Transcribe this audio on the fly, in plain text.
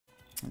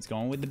He's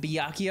going with the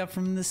Byakuya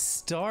from the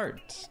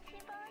start.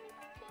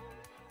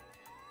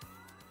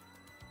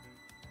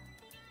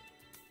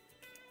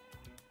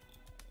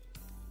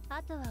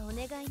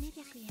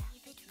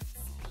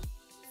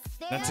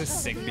 That's a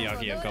sick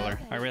Byakuya color.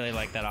 I really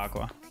like that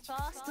aqua.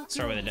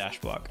 Start with a dash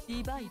block.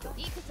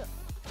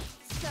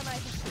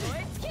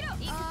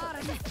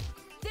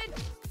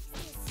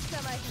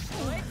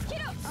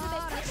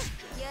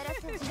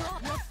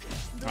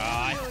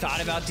 I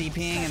thought about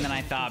DPing and then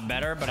I thought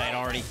better, but I'd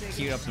already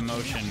queued up the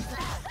motion.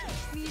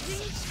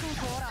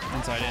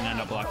 And so I didn't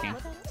end up blocking.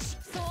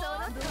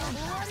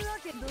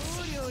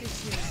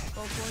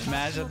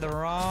 Smash at the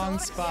wrong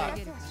spot.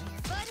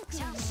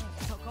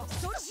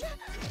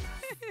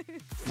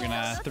 We're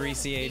gonna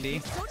 3C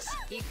AD.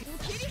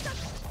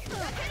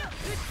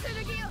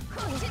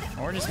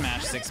 Or just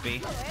mash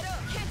 6B.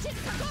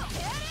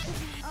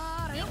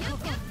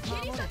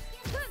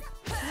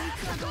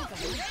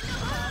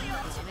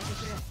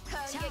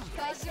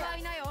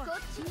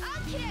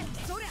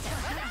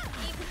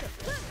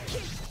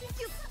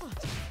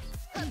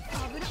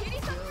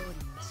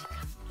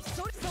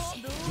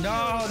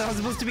 No, that was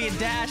supposed to be a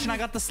dash and I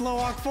got the slow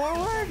walk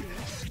forward.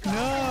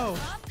 No.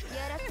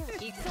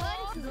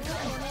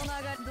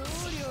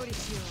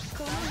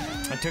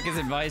 I took his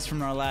advice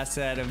from our last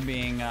set of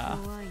being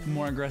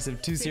more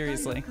aggressive too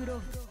seriously.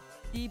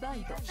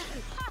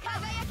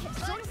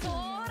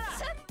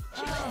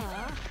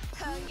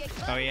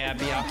 Oh yeah,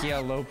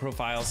 Byakuya low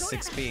profile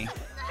 6B.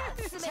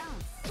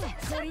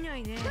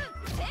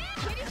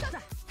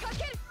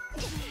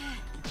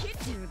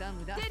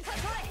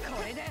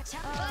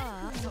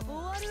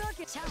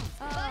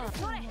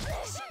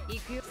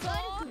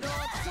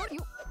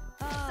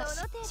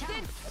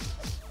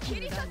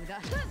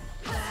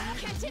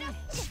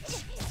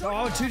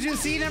 Oh,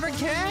 2-2C never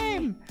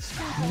came!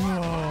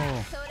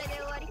 Whoa.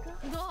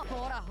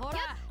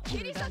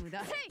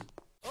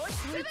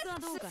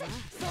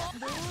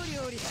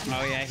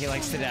 Oh yeah, he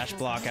likes to dash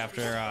block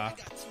after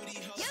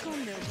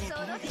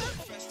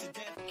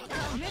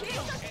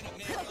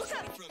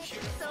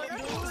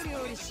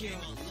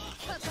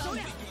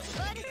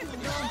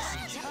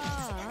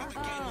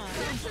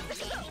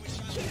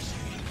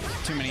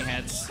too many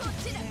hits.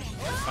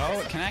 Oh,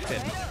 it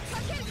connected.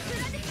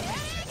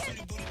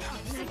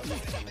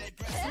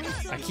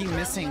 I keep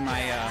missing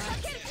my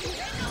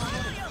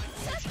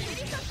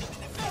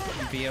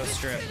BO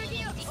strip.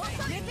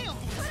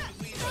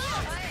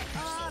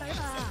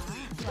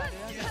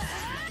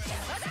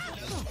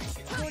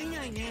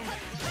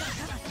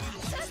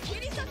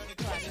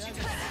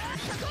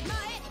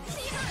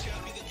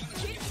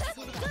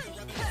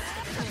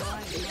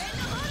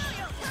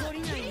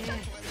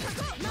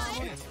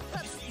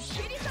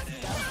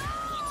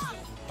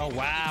 Oh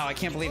wow, I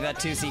can't believe that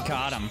 2C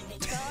caught him.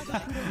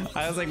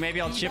 I was like, maybe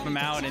I'll chip him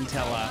out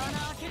until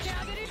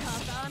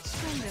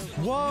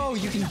whoa,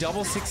 you can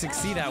double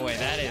 6-6C that way.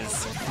 That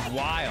is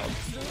wild.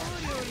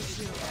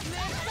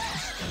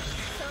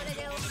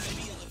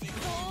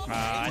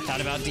 I thought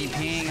about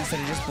DPing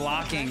instead of just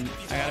blocking.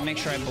 I gotta make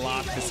sure I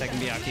block the second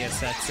Byakuya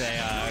sets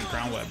a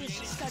ground whip.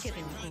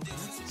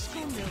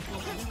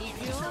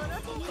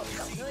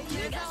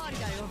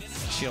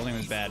 Shielding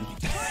was bad.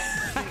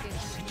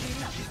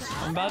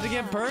 I'm about to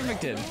get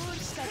perfected.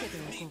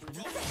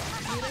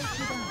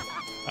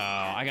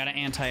 Oh, I gotta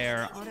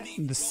anti-air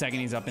the second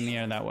he's up in the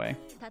air that way.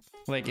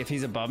 Like, if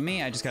he's above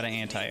me, I just gotta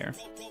anti-air.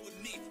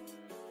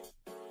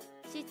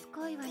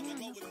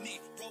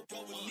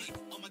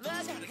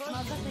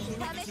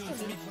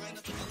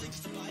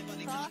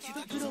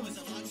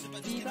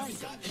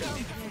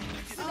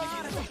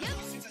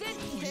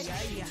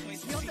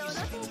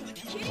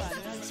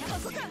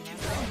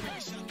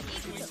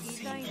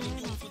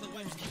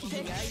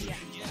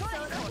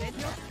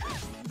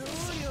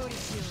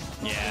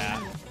 Yeah,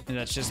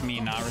 that's just me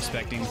not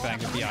respecting the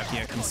fact that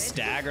Byakuya can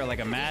stagger like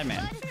a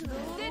madman.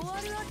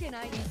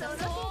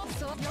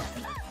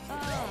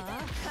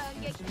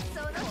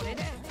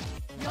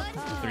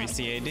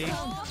 3C AD.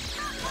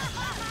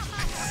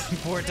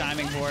 Poor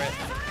timing for it.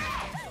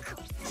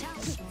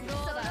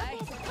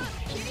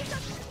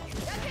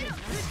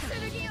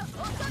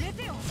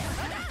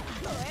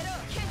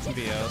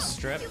 VO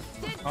strip.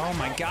 Oh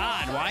my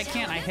god, why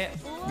can't I hit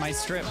my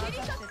strip?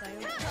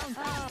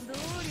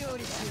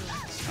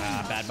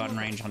 Bad button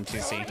range on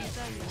 2C.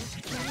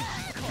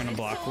 I'm gonna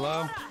block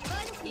low.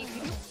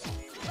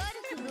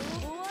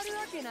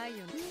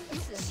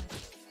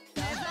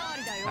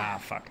 Ah,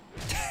 fuck.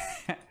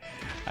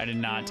 I did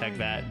not tech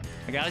that.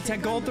 I gotta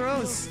tech gold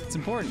throws. It's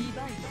important.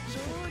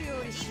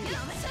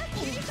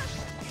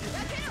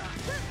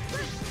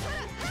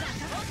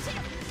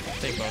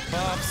 Take both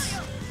buffs.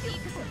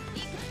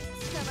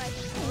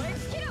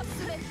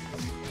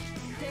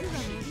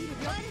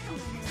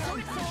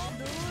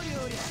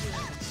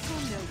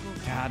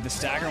 God, the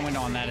stagger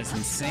window on that is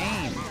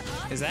insane.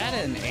 Is that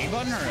an A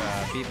button or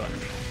a B button?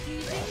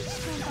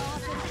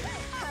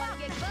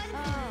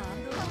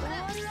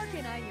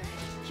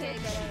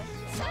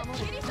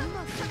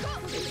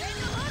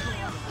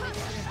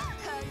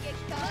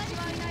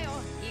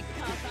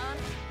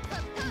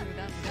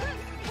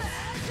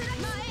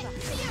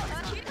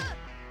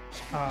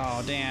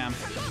 Oh, damn.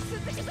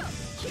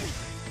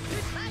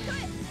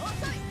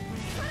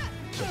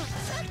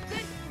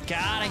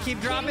 God, I keep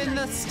dropping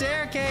the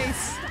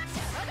staircase.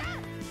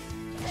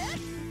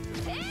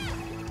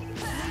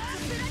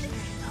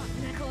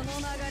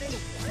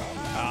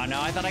 Oh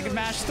no, I thought I could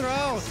mash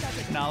throw.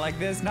 Not like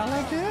this, not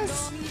like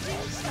this.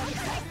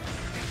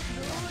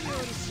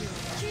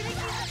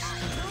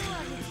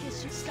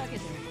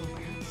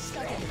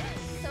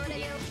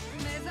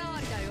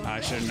 I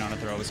should have known a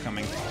throw was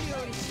coming.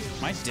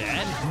 Am I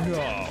dead?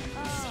 No.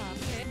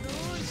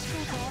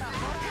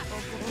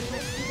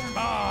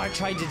 Oh, I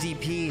tried to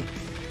DP.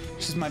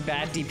 It's just my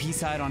bad DP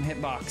side on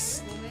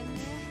hitbox.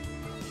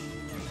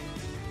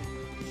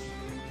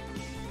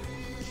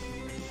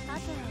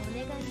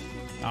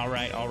 All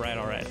right.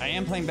 I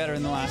am playing better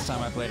than the last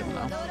time I played him,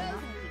 though.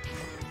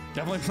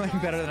 Definitely playing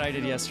better than I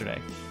did yesterday.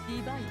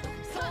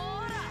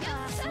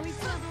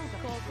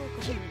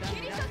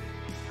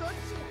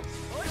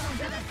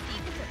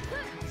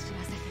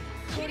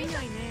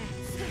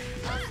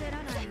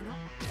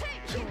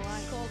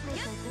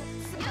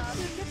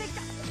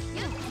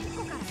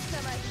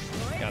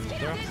 Got the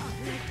throw.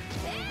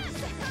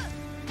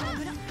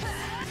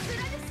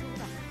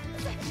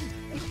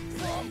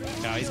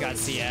 No, he's got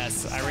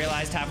CS. I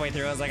realized halfway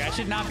through, I was like, I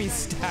should not be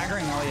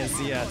staggering while he has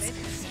CS.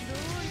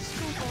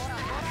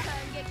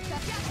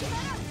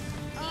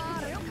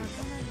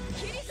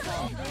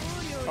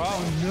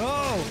 Oh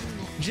no!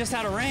 Just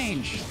out of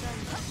range.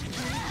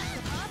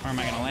 Where am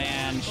I gonna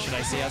land? Should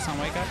I CS on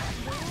wake up?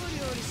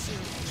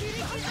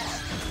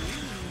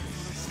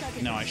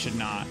 No, I should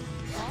not.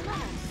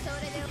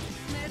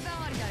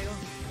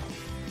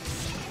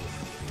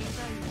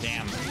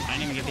 Damn, I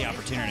didn't even get the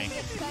opportunity.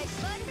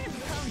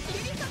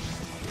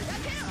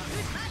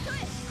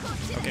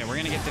 Okay, we're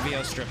gonna get the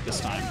VO strip this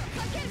time.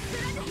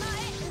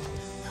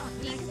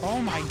 Oh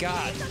my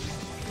god.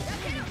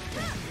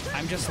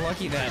 I'm just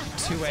lucky that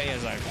 2A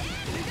is a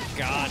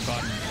god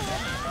button.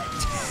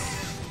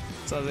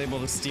 So I was able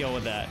to steal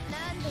with that.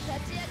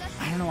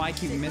 I don't know why I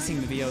keep missing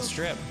the VO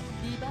strip.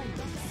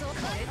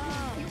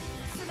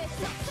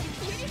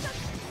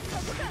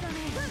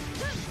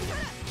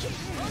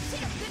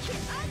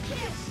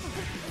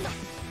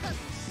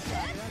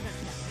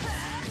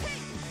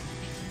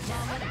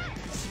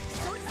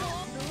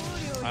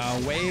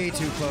 Way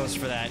too close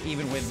for that,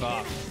 even with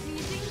buff.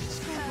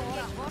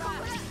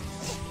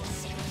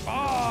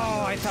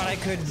 Oh, I thought I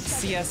could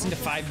CS into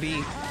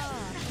 5B.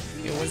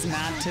 It was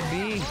not to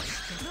be.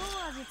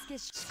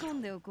 He's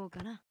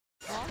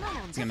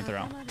gonna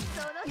throw.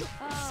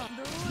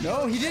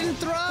 No, he didn't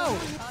throw!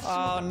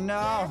 Oh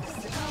no.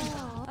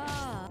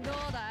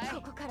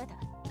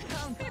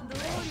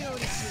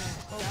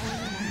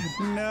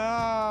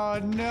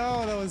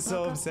 No, that was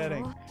so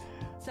upsetting.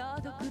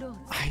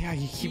 Yeah,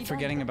 you keep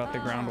forgetting about the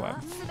ground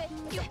web.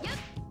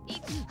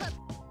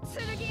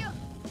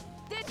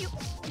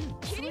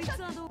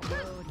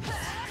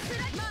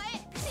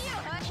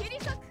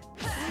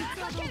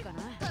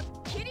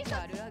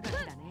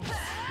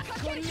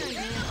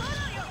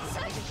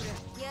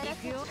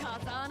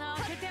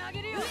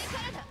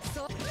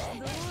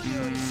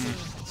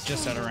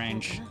 Just out of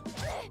range.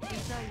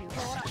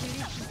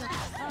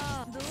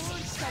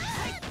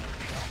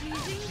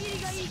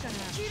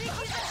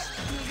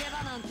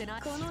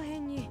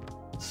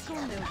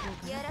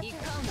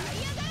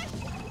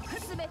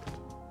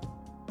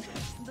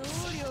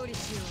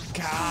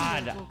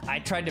 God, I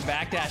tried to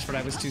backdash, but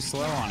I was too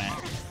slow on it.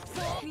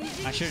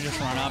 I should have just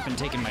run up and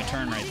taken my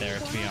turn right there,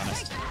 to be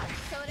honest.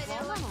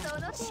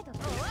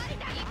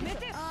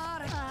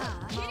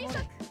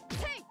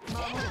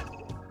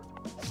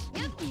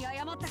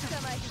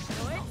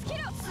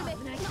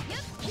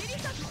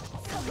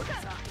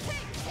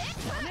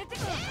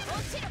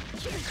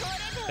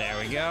 There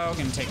we go,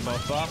 gonna take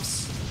both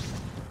buffs.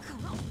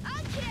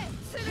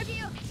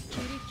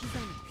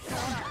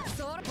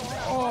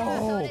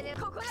 Oh!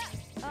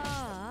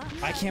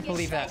 I can't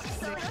believe that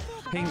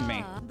pinged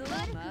me.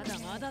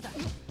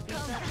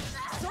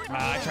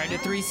 I tried to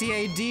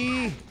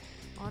 3CAD.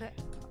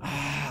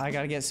 I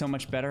gotta get so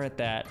much better at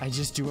that. I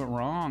just do it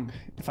wrong.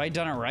 If I'd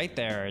done it right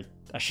there,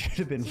 I should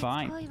have been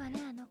fine.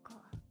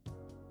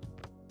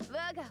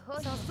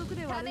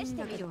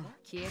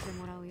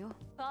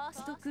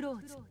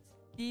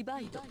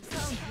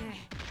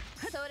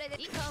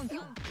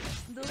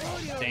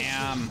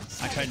 Damn,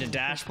 I tried to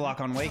dash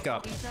block on wake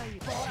up.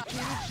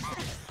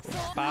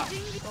 Bop.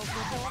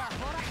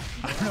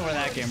 I don't know where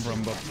that came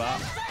from, but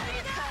bop.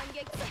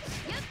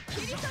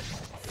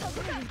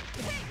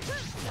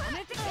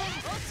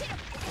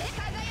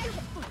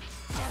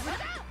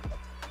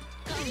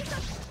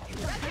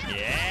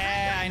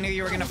 Yeah, I knew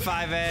you were gonna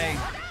 5A.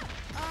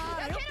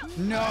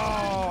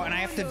 No, and I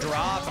have to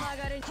drop.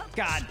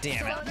 God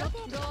damn it.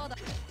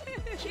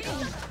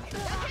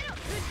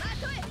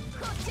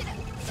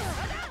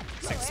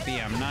 6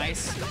 PM,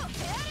 nice.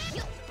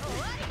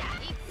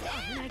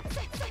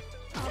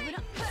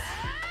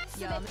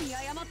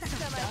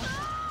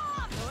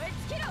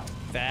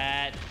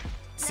 That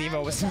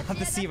Sivo was not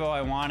the Sivo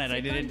I wanted. I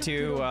did it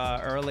too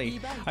early.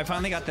 I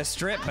finally got the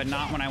strip, but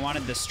not when I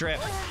wanted the strip.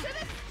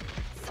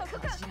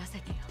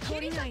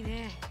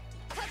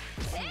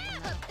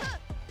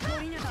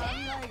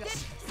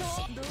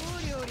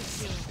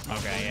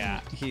 Okay,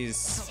 yeah.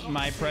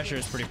 My pressure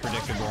is pretty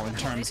predictable in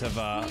terms of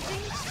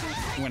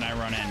when I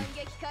run in.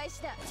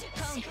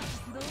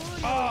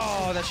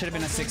 Oh, that should have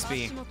been a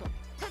 6B.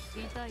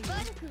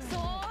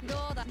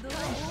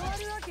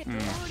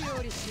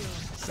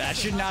 That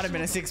should not have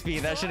been a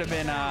 6B. That should have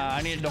been,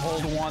 I needed to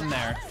hold 1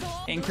 there.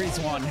 Increase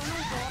 1.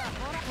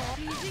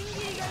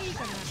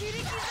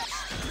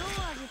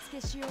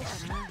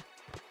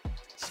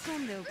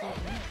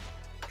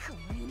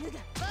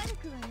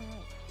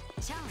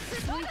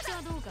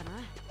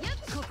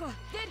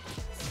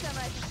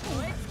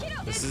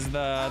 This is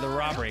the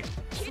robbery.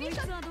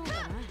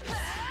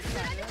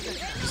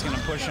 Just gonna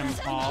push him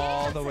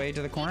all the way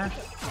to the corner.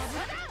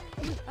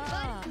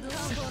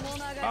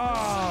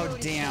 Oh,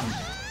 damn.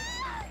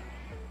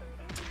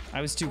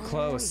 I was too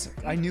close.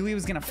 I knew he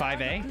was gonna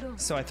 5A,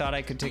 so I thought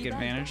I could take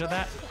advantage of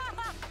that.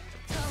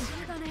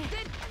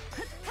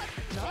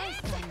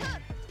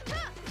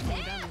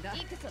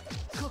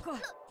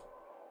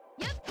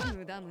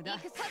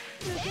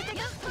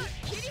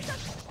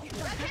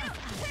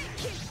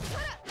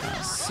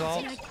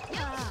 Assault.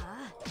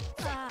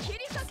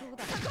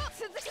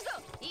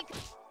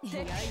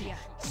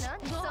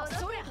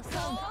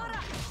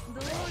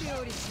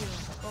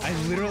 I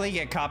literally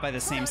get caught by the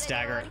same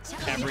stagger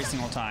every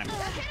single time.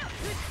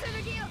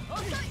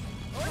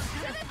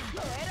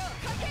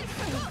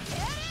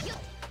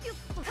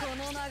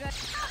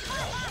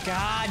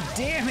 God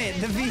damn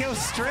it, the VO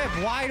strip.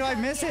 Why do I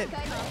miss it?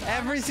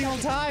 Every single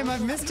time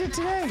I've missed it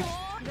today.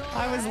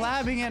 I was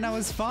labbing it and I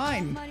was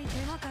fine.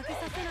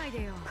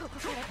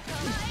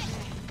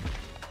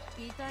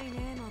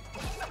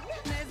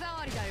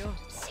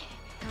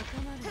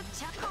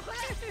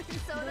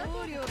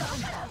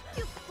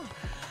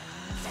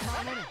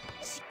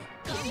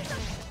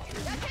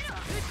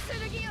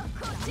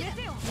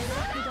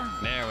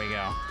 There we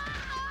go.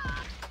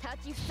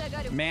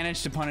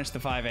 Managed to punish the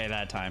 5A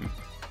that time.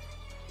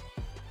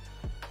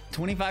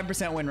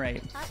 25% win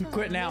rate.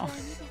 Quit now.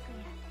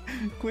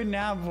 Quit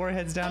now before it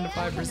heads down to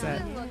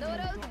 5%.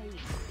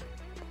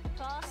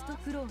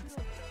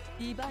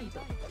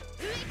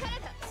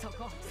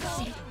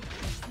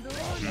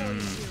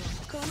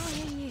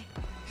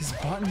 His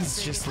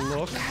buttons just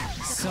look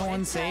so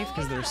unsafe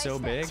because they're so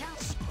big.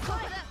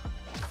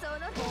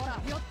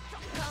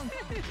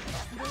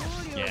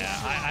 Yeah,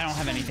 I don't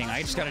have anything.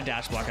 I just got a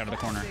dash block out of the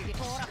corner.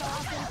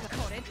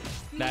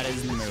 That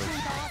is the move.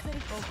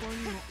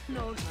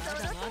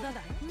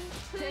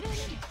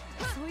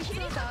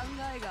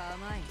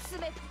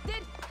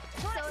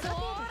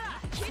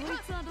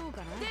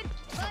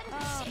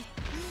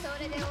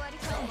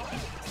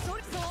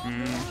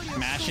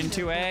 Mash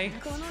into A.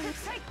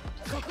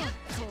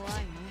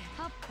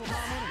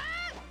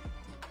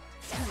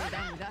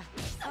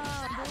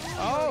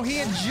 Oh, he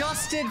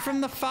adjusted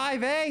from the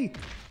 5A.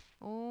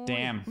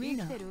 Damn.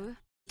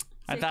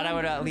 I thought I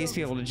would at least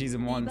be able to cheese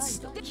him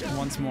once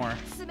more.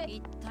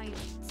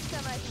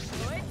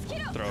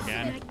 Throw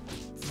again.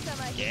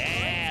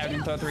 Yeah, I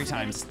can throw 3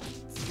 times.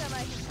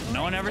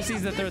 No one ever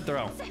sees the 3rd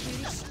throw.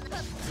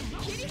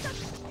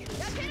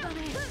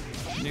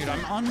 Dude,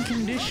 I'm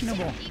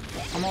unconditionable.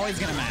 I'm always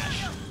gonna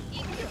mash.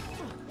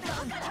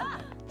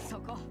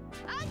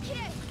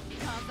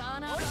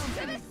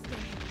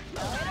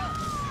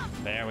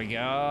 There we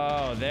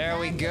go. There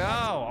we go.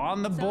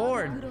 On the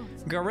board.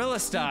 Gorilla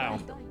style.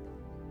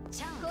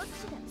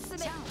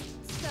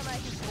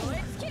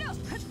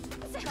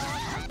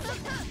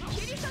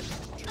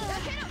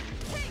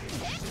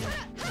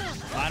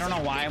 I don't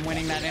know why I'm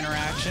winning that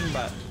interaction,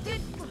 but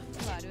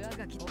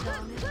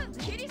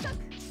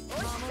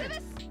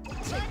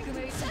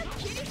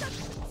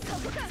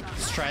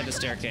let's try the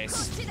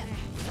staircase.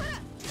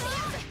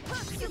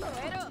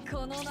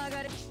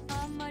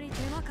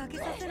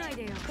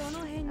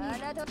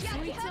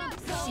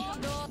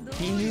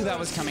 He knew that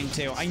was coming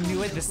too. I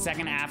knew it the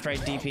second after I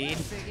DP'd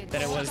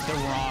that it was the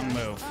wrong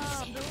move.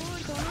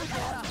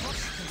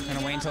 I'm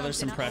gonna wait until there's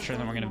some pressure,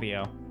 then we're gonna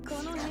VO.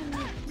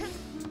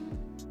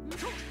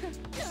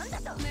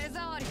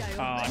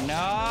 Oh no,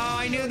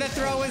 I knew the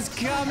throw was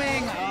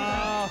coming.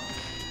 Oh,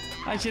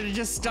 I should have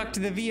just stuck to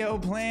the VO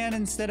plan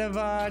instead of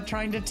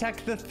trying to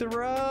tech the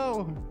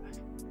throw.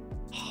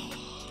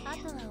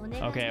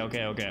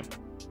 Okay.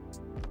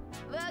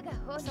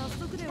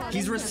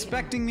 He's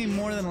respecting me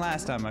more than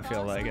last time, I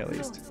feel like, at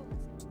least.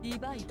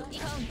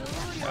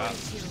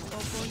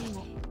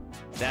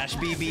 Dash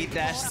B beat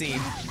dash C.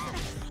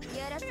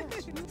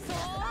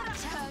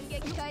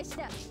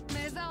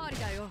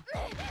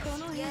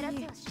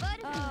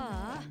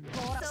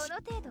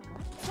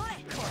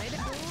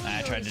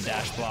 I tried to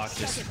dash block,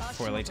 just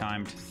poorly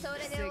timed.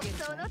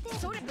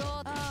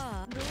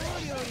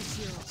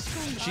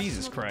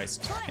 Jesus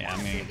Christ. Yeah, I'm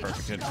gonna get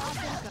perfected.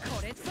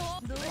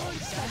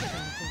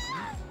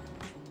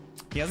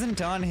 He hasn't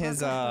done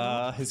his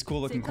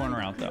cool looking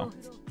corner out though.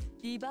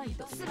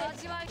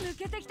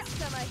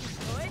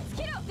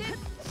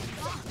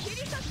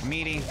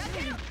 Meaty.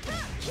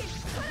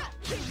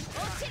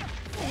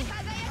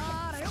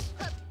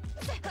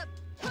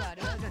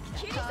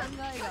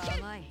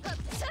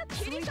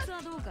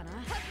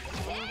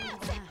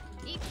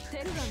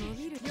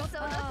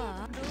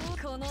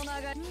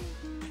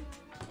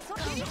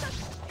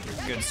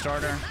 Good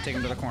starter. Take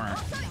him to the corner.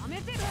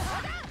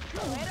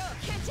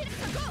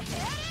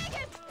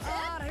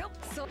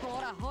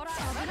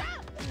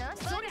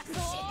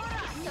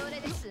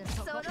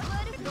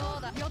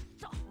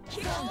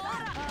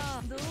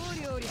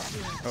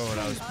 Oh,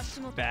 that was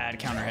bad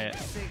counter hit.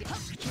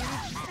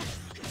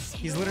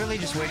 He's literally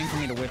just waiting for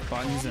me to whip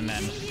buttons and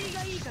then...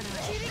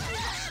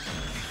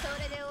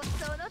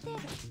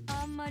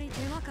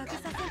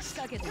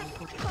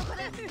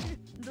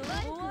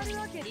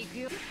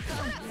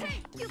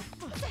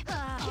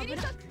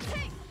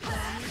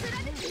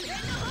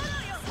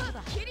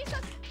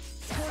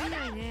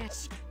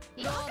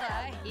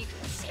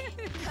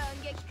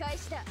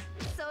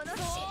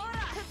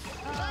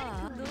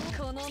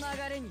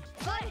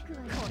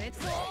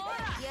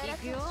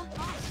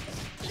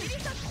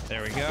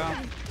 There we go.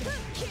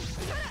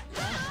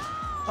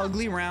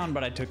 Ugly round,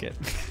 but I took it.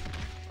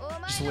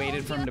 Just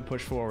waited for him to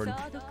push forward.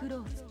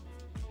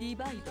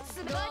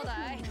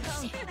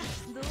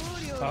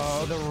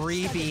 Oh, the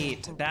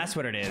rebeat. That's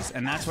what it is.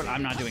 And that's what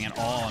I'm not doing at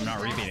all. I'm not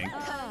rebeating.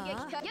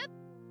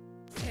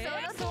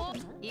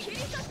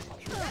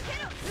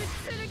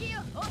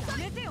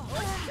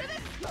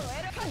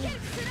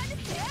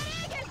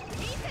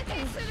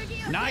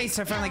 Nice!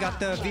 I finally got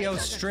the VO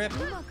strip.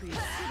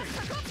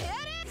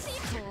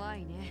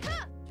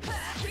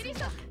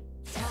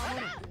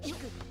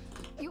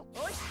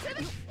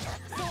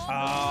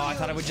 Oh, I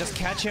thought I would just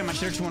catch him. I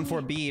should have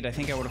 2-1-4 beat. I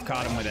think I would have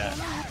caught him with that.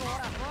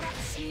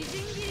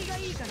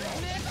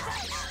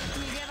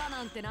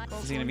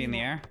 Is he gonna be in the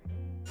air?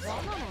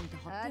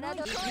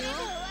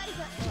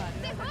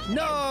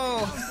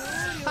 No!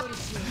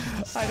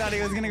 I thought he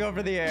was gonna go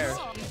for the air.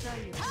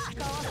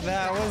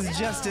 That was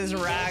just as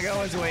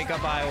raggo as Wake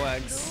Up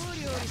Iwex.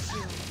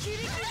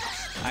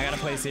 I gotta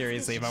play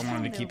seriously if I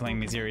wanted to keep playing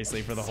me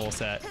seriously for the whole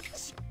set.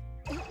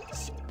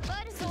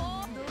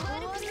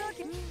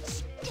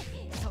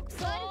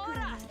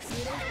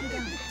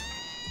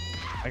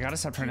 I gotta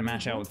stop trying to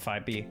match out with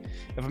 5B.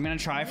 If I'm gonna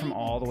try from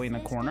all the way in the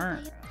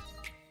corner,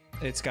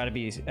 it's gotta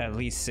be at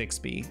least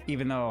 6B,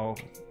 even though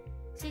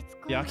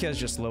Byakuya is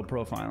just low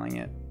profiling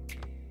it.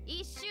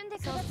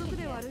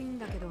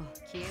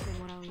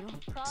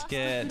 Let's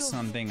get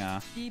something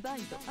a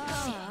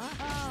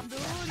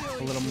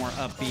little more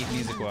upbeat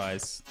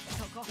music-wise.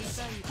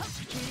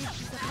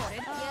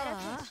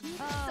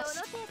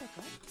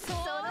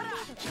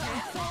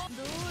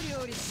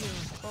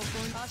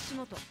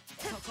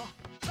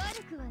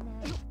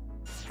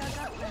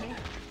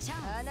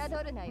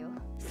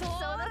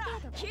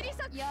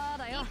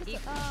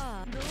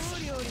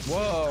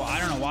 Whoa, I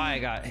don't know why I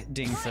got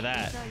dinged for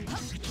that.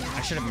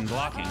 I should have been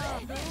blocking.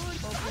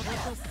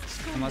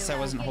 Unless I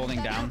wasn't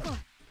holding down.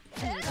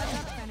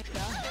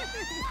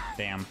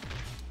 Damn.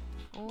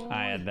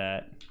 I had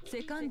that.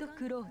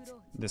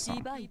 This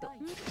song.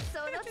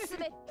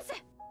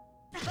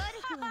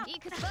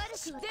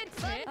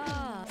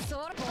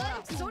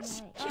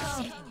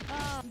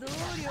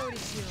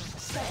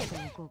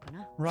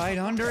 Right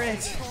under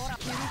it.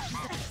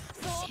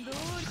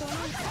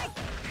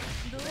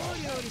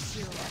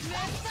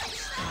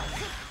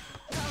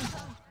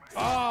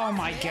 Oh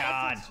my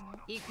god.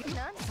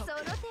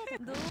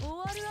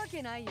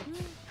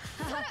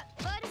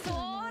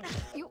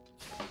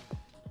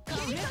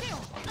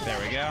 There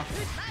we go.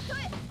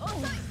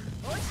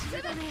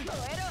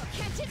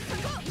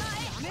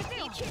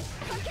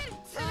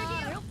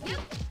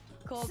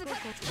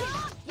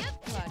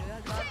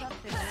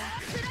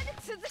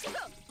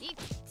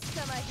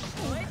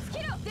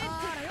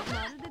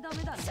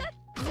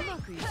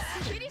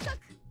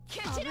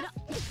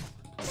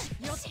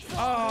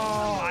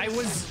 Oh, I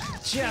was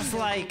just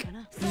like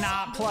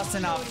not plus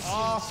enough.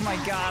 Oh my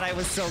god, I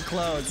was so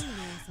close.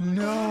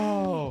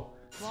 No.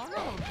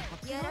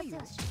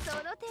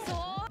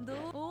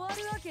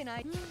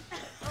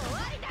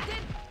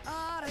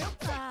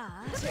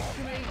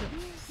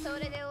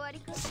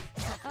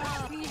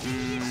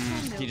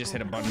 He just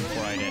hit a button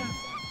before I did.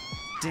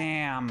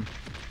 Damn.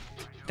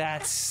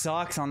 That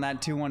sucks on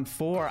that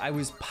 2-1-4. I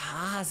was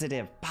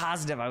positive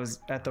I was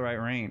at the right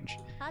range.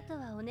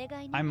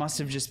 I must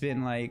have just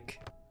been like,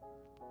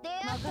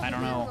 I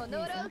don't know,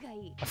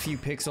 a few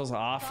pixels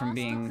off from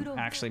being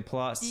actually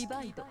plus.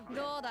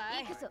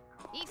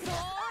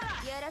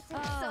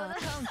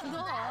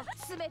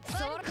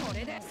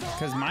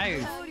 Because my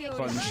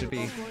button should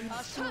be.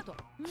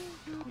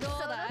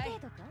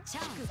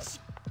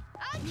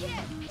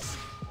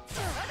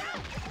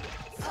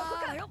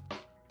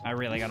 I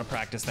really gotta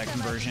practice that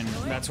conversion.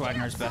 That's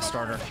Wagner's best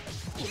starter.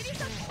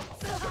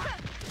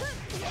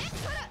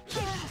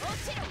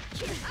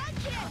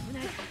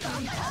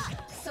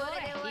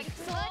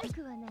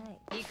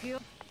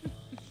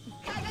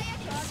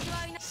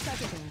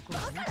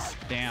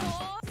 Damn.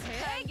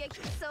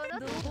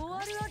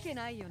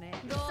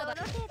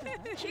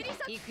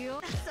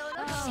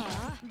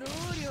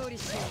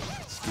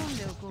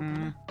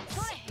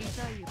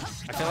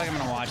 I feel like I'm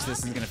gonna watch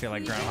this and it's gonna feel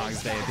like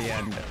Groundhog's Day at the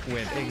end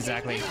with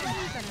exactly.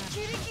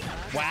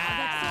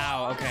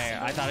 Wow. Okay,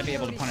 I thought I'd be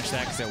able to punish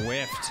that because it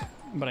whiffed,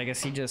 but I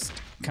guess he just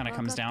kind of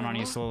comes down on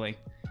you slowly.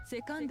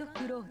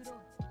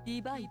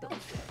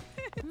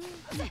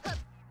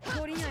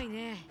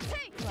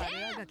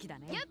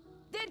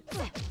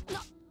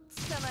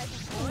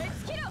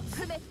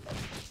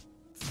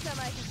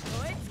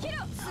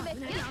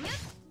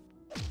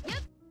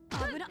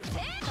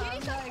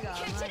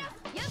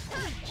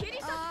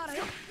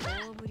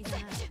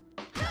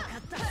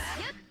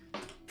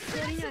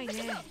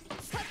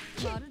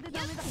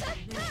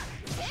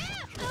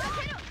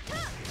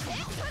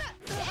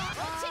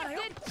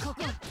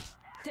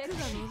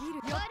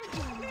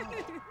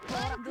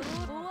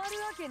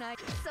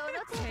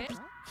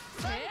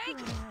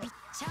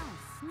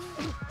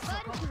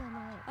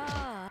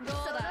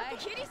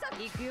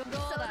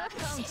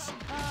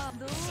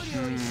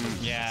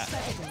 Yeah,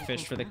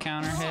 fished for the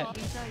counter hit.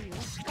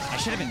 I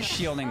should have been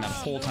shielding that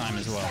whole time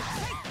as well.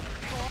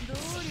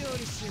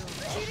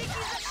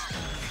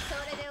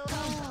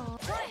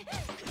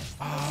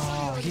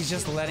 Oh, he's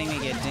just letting me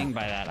get dinged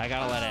by that. I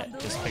gotta let it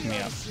just pick me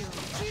up.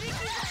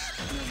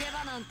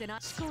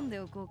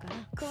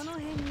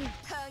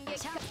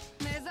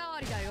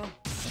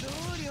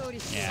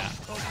 Yeah.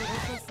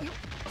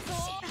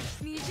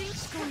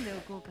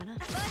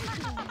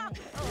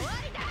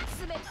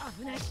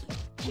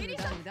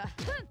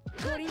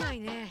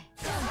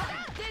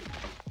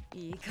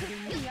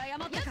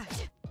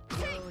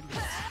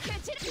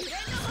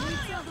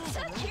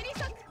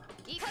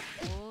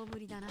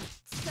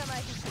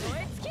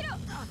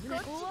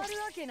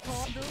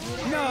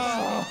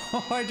 No!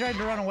 I tried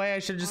to run away. I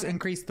should have just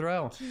increased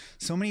throw.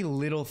 So many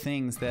little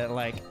things that,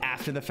 like,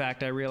 after the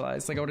fact I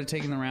realized, like, I would have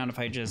taken the round if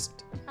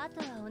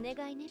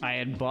I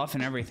had buff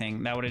and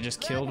everything. That would have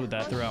just killed with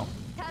that throw.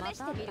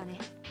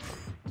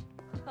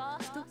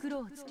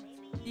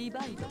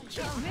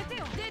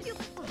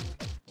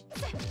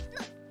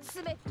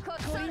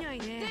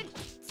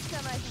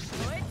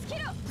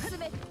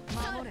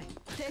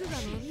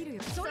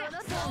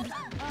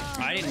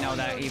 I didn't know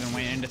that even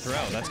went into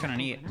throw. That's kind of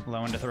neat.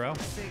 Low into throw.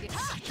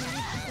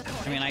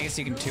 I mean, I guess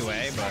you can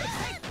 2A, but...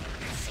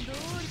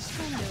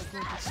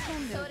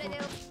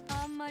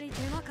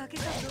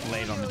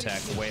 Late on the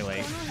tech. Way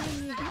late.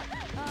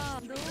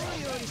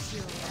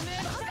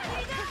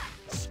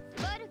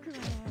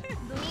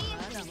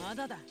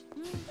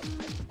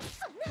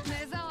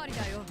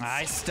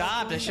 I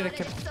stopped. I should have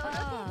kept...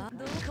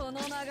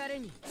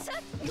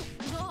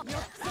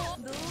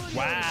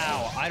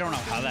 Wow. I don't know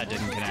how that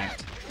didn't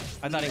connect.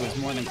 I thought he was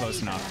more than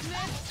close enough.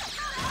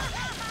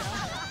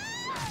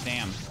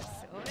 Damn.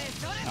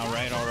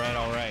 Alright, alright,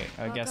 alright.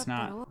 I guess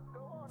not.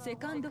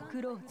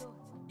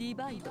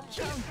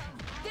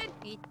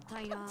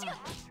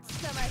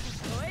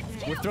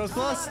 With throws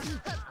plus!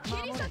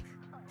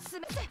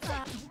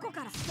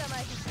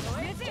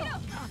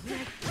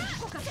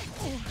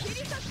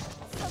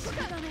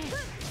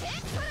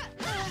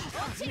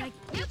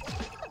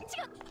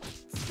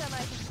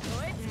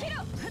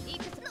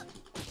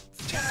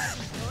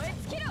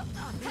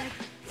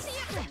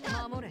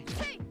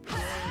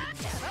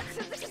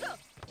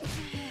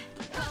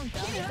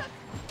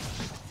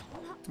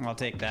 I'll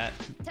take that.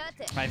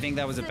 I think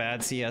that was a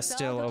bad CS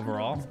still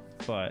overall,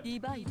 but...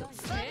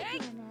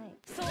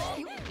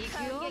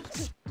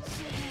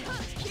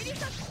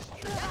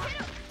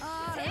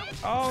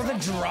 Oh, the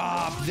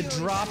drop! The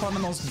drop on the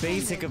most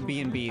basic of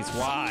B&Bs.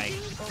 Why?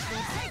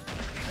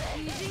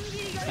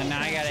 And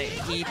now I gotta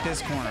eat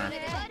this corner.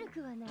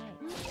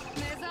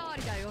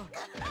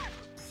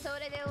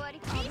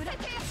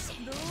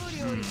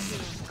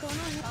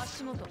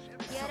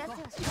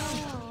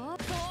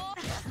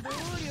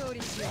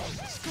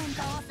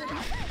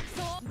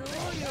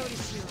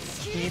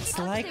 It's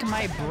like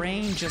my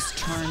brain just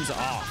turns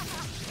off.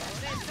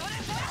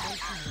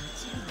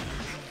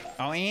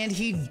 Oh, and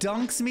he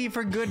dunks me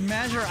for good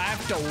measure. I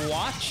have to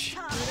watch.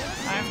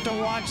 I have to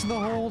watch the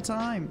whole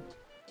time.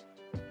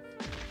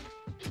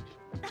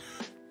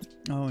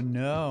 Oh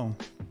no.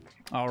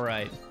 All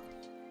right.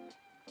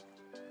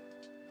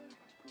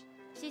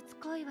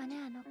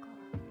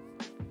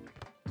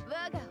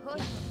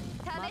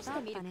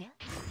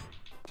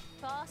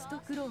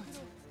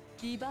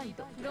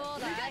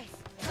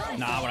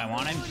 Not what I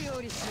wanted.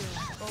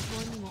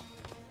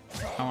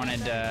 I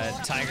wanted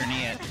Tiger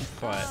Knee it,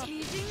 but...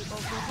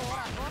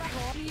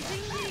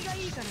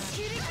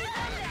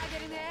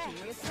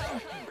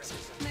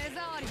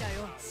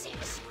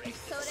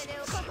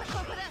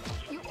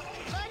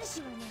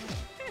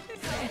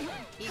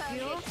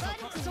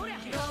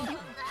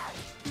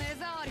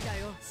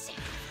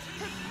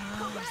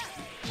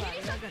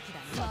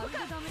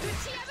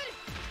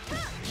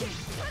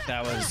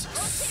 That was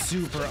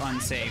super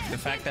unsafe. The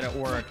fact that it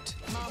worked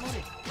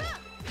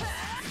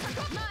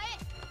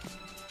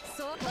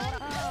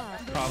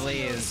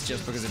probably is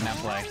just because of net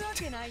play.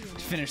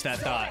 Finish that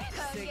thought.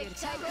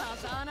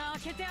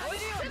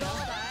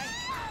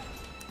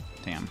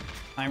 Damn.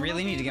 I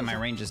really need to get my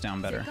ranges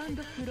down better.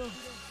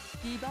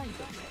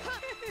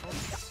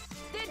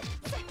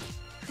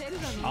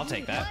 I'll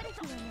take that.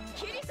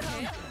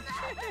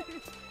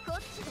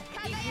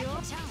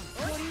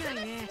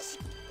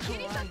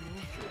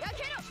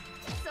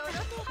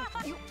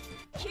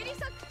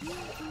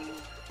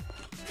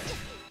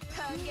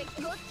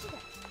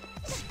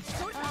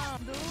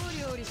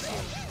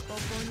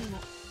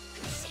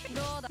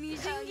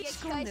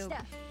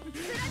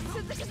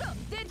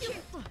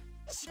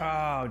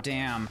 Oh,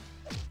 damn.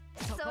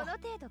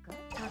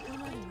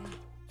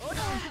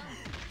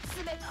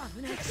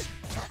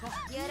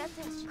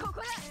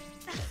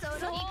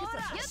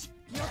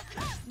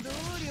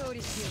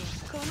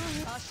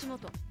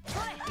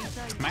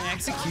 My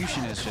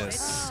execution is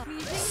just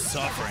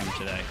suffering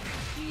today.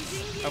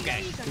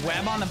 Okay,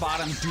 web on the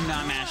bottom, do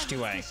not mash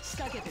 2A.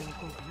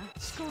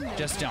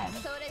 Just don't.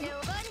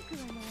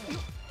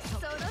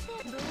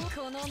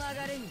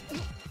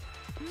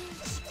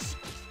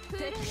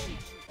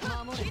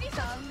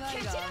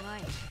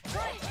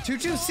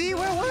 2-2C,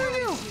 where were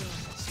you?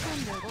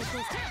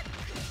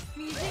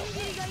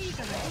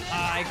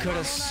 I could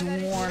have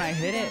sworn I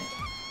hit it.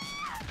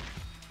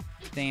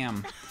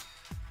 Damn.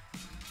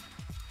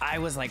 I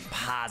was like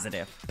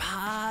positive.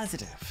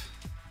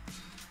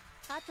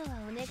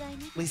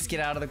 At least get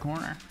out of the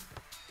corner.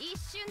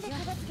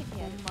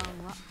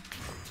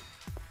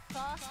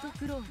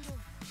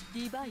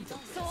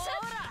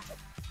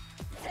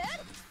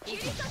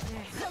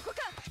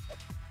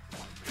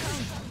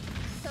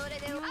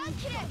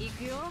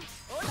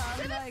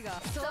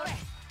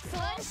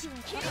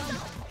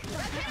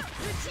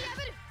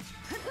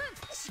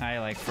 I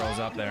like froze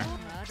up there.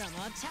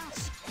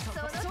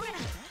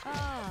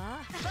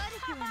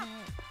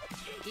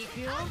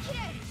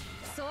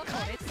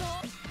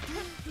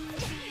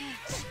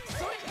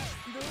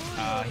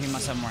 He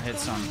must have more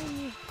hits on.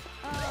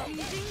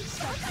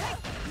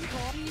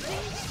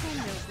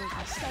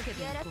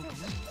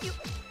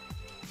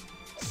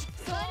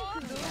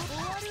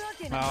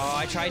 Oh,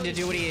 I tried to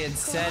do what he had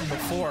said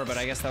before, but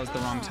I guess that was the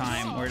wrong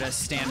time. We're to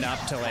stand up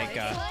to like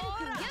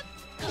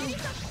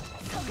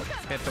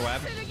hit the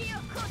web.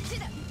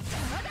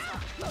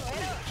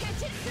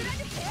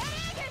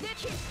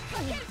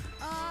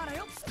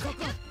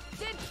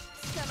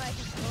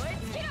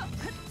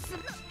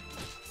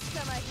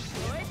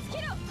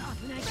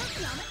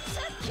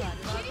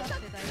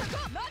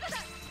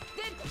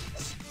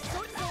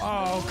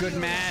 Oh, good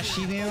mash.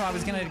 He knew I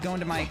was gonna go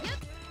into my...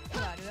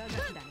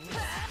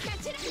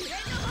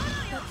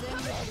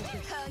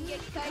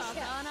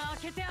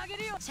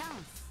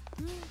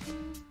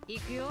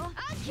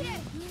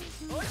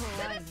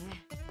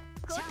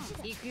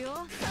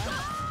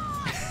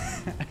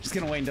 I'm just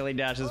gonna wait until he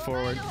dashes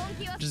forward.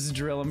 Just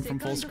drill him from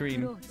full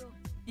screen.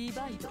 We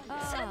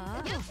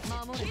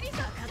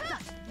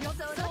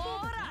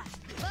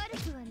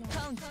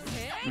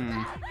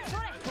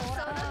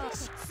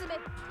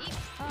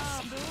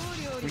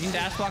can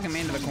dash block him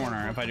into the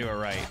corner if I do it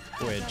right,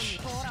 which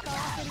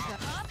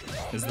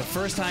is the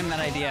first time that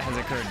idea has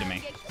occurred to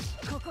me.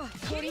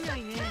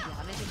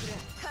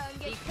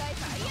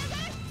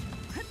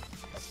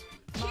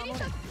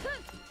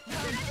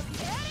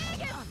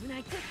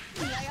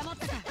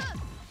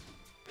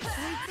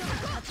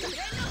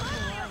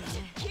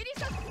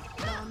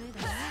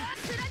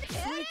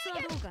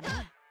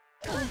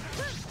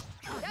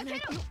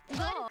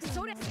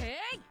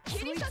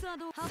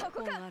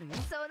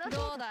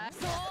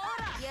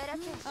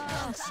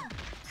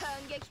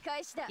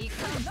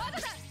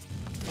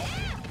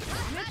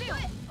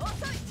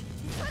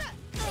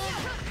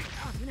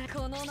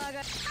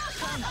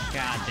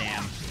 God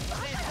damn.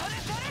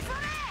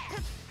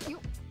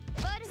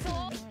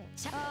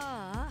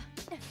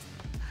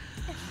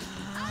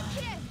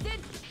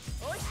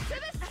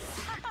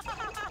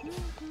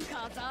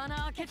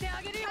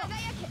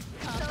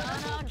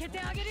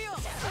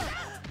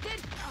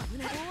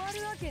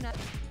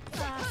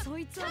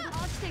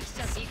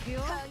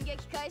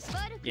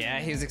 Yeah,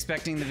 he was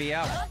expecting the V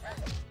out.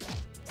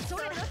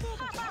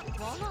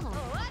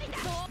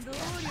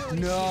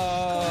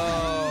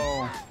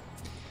 No.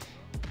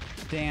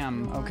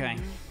 Damn, okay.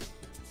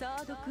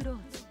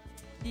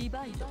 He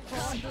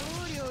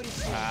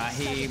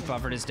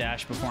buffered his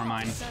dash before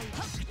mine.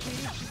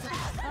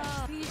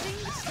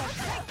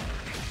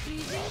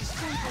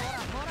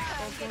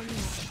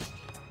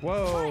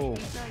 Whoa!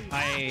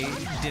 I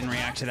didn't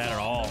react to that at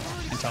all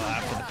until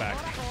after the fact.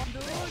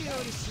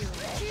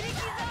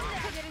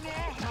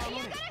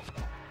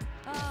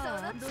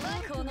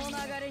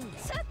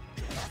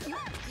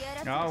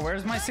 Oh,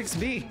 where's my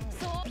 6B?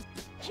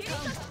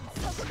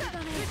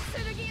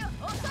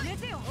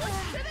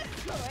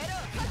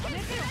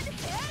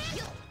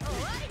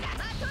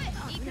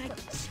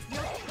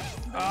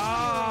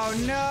 Oh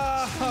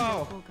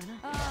no!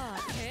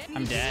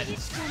 I'm dead.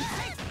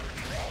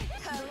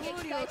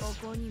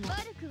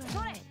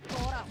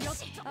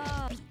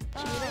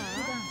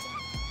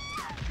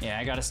 Yeah,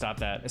 I gotta stop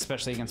that,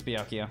 especially against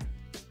Byakuya.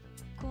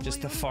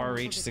 Just the far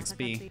reach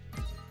 6B.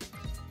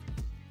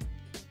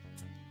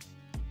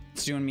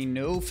 It's doing me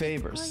no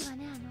favors.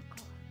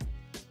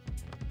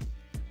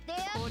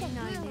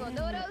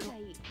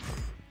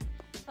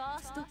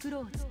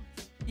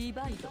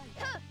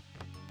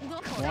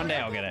 One day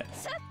I'll get it.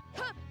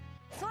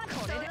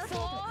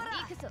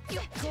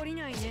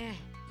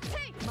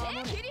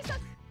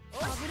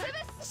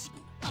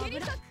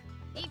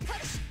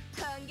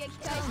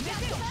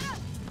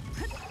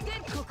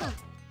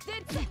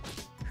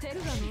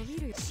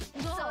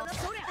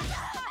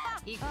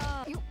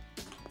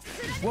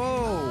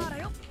 Whoa!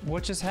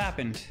 What just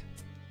happened?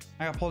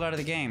 I got pulled out of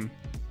the game.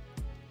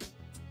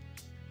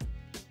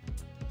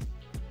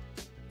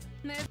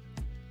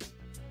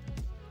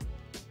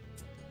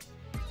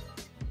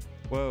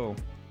 Whoa.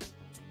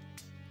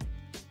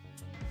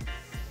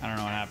 I don't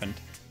know what happened.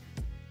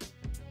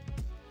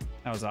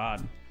 That was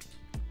odd.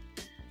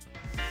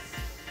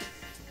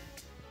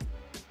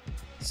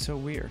 So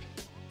weird.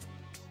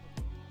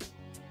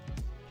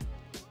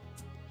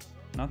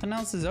 Nothing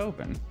else is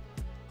open.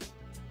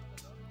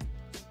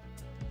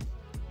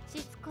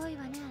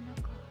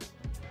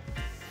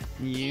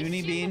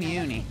 Uni being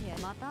uni.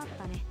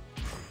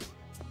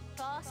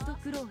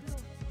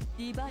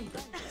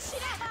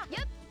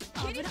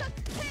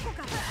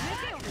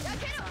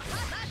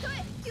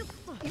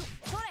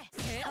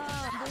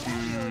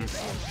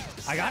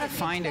 I gotta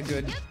find a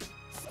good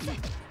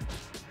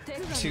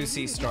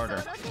 2C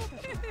starter.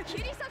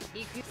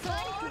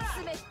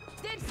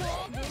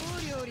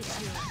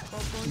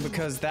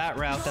 Because that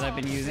route that I've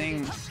been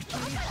using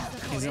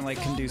isn't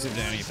like conducive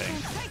to anything.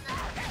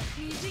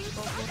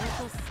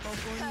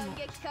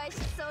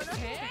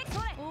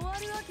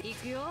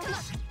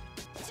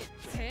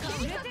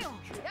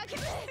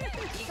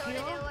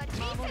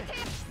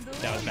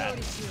 That was bad.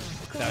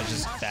 That was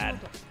just bad.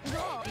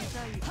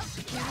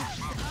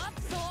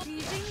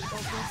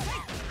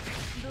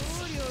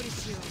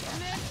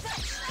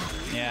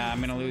 Yeah, I'm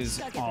gonna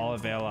lose all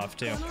of Veil off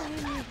too.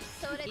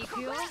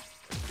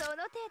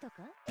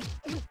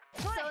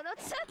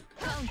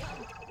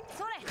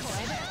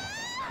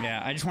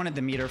 Yeah, I just wanted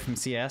the meter from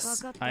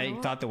CS. I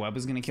thought the web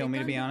was gonna kill me,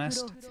 to be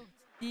honest.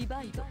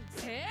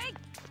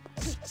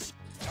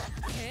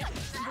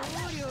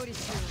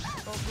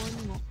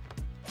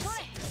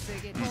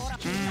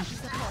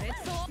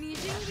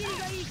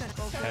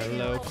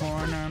 Hello,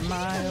 corner,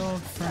 my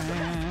old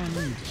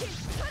friend.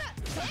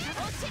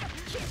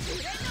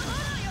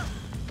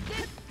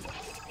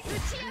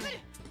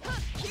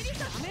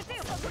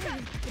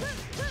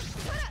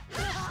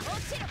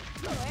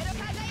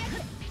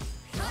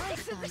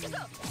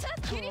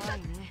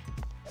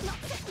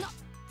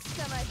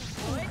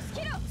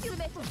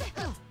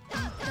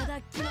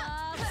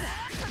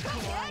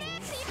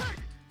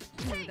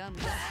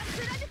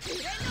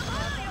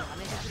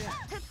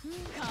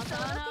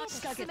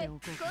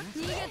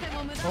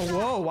 Oh,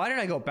 whoa, why did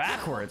I go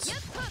backwards?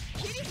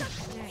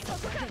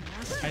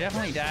 I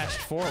definitely dashed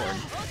forward.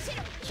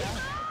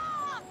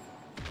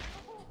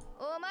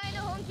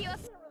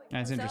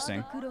 That's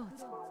interesting.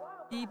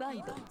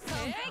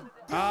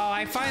 Oh,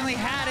 I finally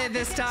had it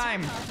this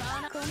time!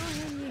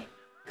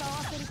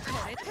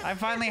 I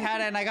finally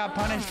had it and I got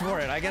punished for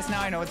it. I guess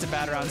now I know it's a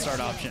bad round start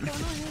option.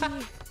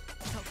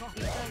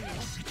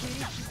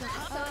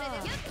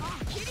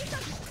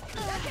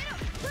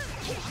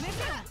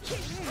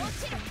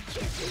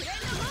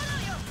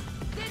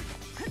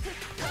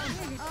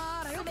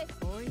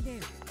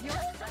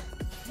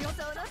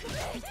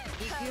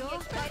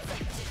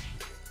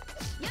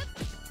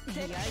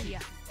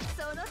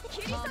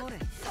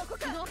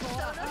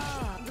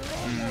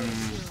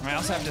 I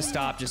also have to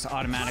stop just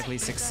automatically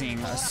 6-ing,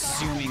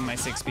 assuming my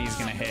 6B is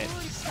gonna hit.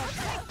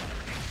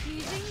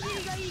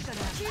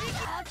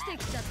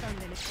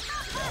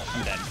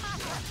 I'm dead.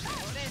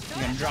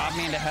 You're gonna drop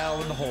me into hell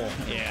with the hole.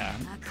 Yeah.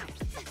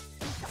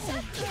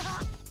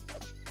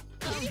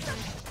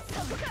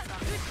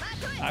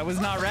 I was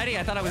not ready.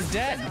 I thought I was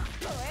dead.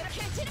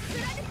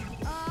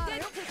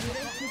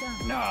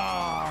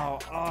 No.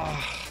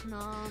 Oh.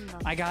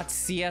 I got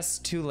CS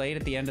too late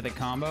at the end of the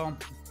combo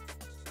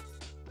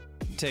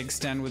to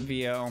extend with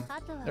VO,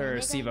 or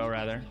CVO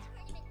rather.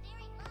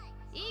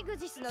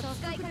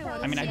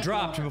 I mean, I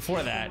dropped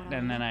before that,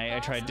 and then I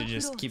tried to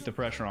just keep the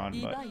pressure on,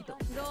 but...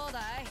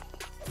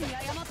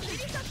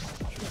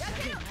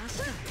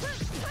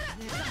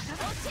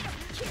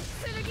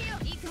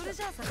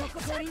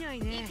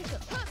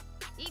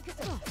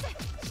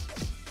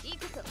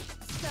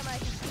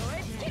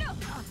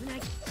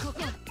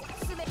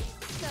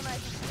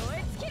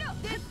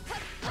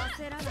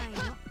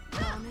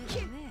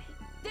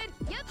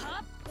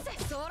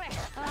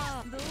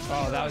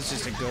 Oh, that was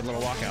just a good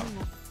little walkout.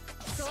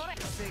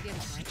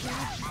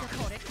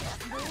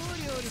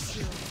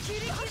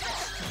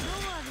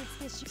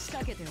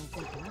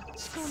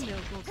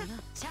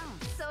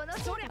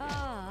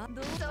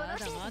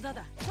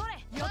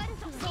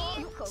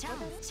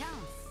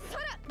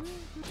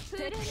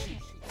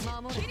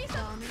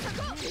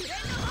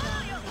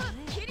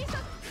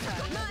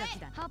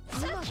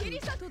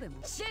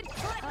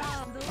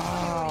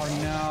 Oh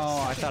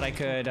no, I thought I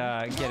could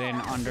get in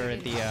under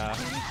the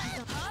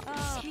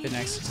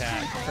next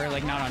attack. Or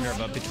like not under,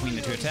 but between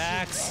the two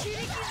attacks.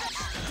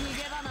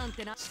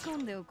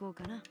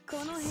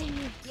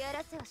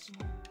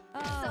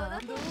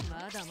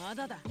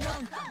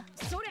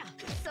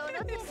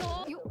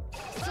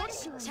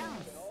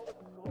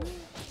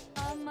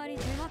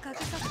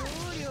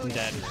 I'm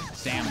dead.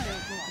 Damn.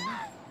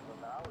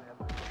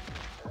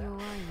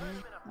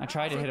 I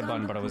tried to hit a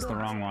button, but it was the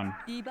wrong one.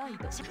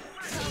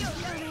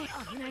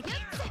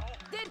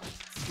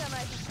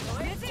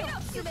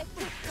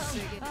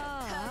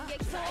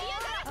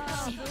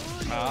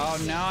 Oh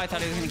no, I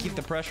thought he was gonna keep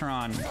the pressure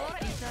on.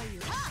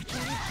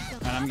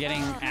 And I'm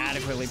getting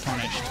adequately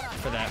punished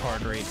for that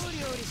hard read.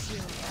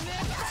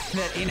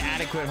 That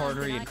inadequate hard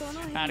read.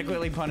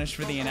 Adequately punished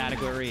for the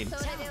inadequate read.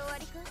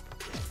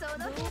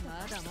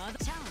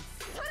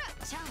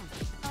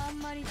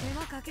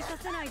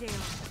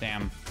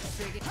 Damn.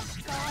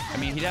 I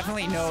mean, he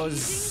definitely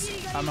knows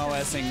I'm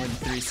OSing with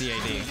 3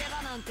 CAD.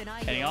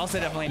 And he also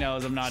definitely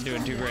knows I'm not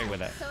doing too great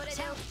with it.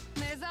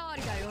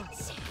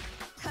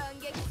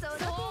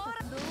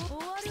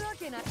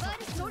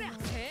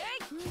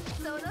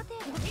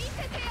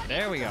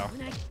 There we go.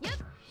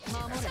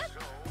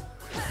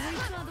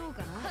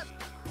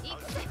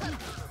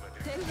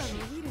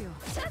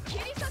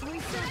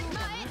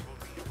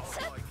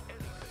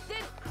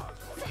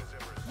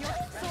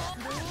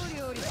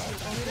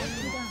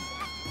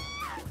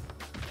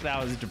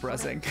 That was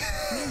depressing.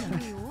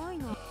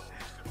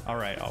 All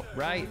right, all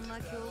right.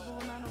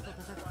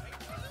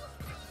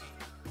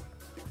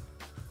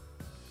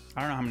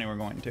 I don't know how many we're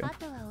going to.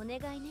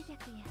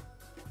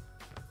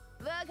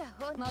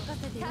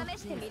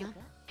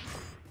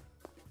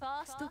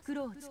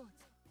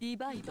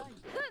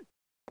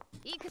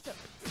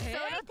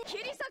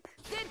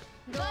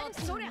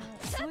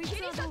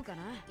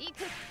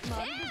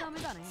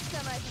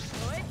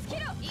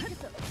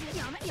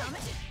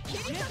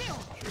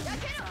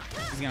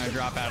 He's gonna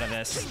drop out of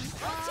this.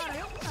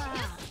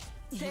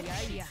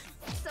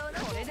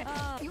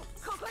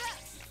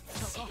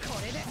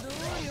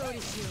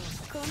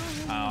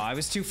 Oh, I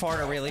was too far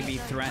to really be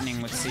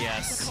threatening with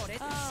CS.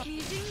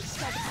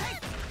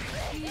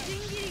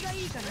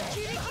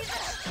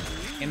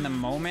 In the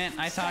moment,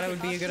 I thought it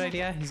would be a good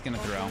idea. He's gonna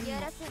throw.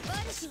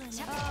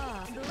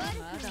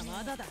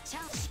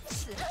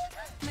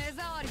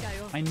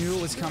 I knew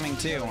it was coming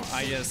too.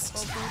 I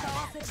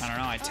don't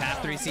know, I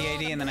tapped 3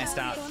 CAD and then I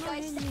stopped.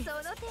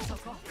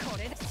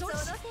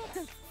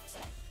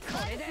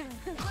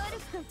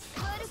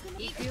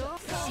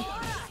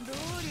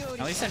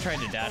 At least I tried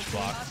to dash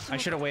block. I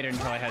should have waited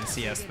until I had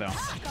CS though,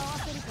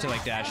 to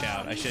like dash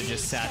out. I should have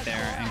just sat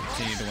there and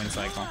continued the win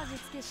cycle.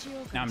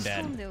 Now I'm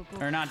dead.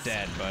 Or not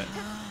dead, but...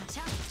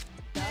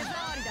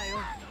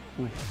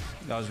 Ooh,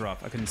 that was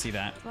rough. I couldn't see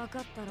that.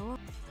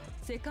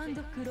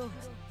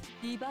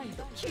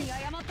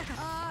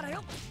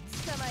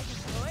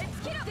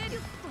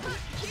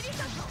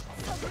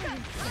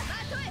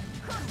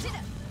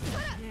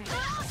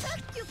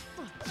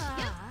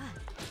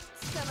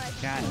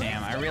 God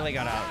damn, I really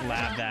gotta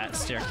lab that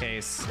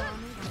staircase.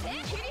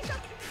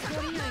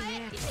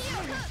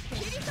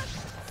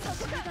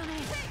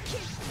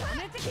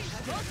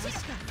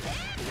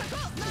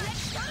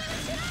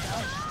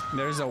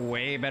 There's a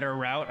way better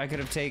route I could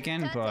have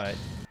taken, but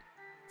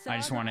I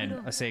just wanted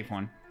a safe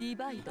one.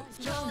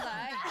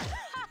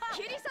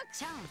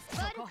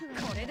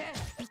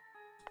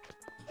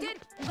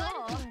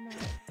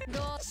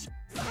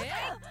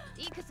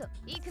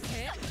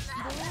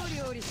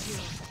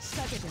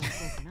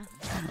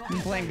 I'm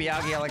playing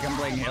Byakuya like I'm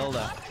playing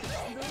Hilda.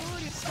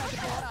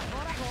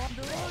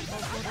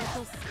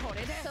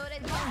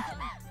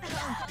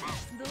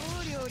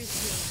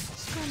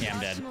 Yeah, I'm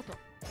dead.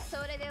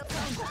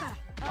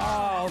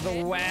 Oh,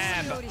 the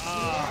web!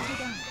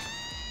 Oh.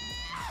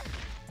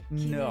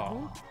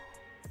 No.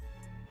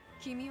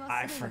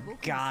 I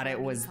forgot it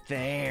was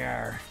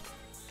there.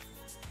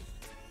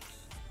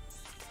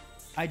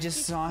 I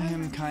just saw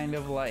him kind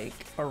of like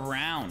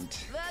around,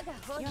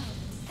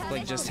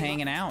 like just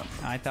hanging out.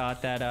 I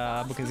thought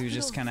that because he was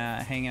just kind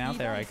of hanging out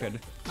there, I could.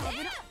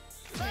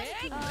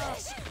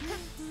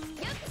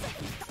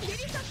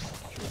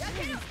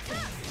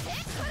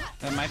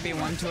 That might be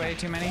 1 2A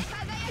too many.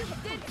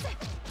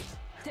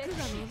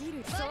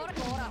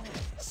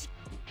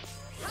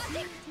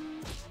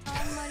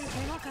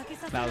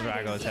 That was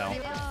Rago as hell.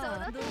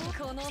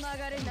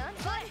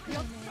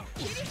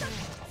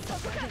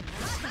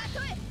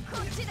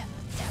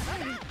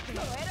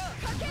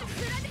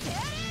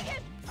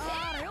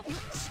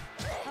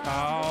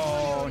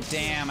 Oh,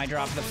 damn, I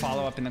dropped the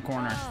follow-up in the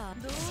corner.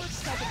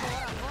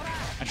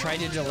 I tried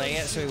to delay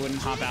it so he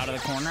wouldn't hop out of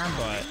the corner,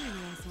 but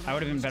I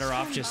would have been better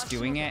off just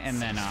doing it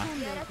and then,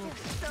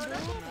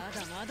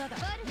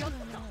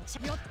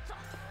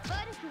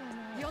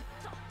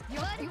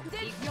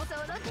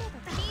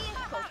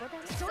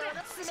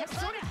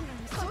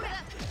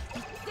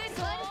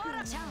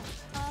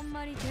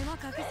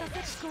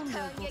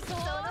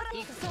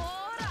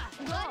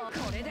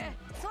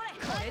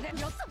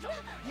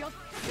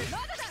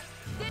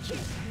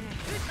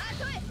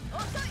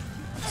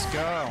 Let's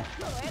go.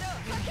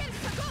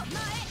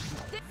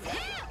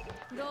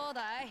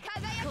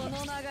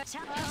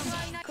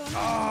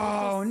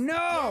 Oh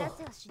no!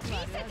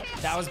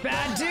 That was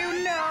bad,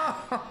 dude. No!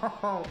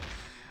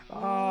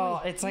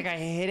 Oh, it's like I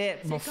hit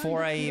it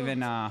before I even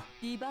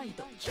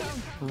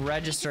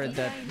registered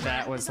that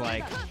that was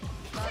like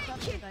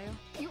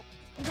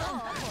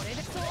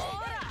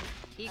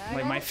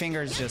my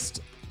fingers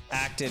just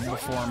acted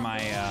before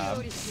my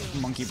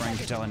monkey brain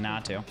could tell it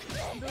not to.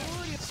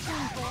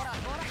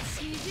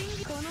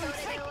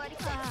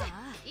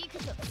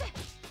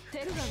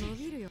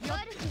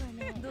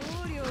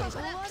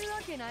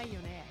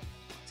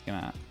 It's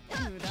gonna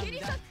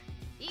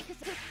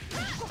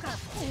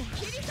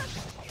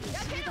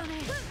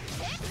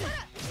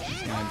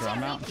draw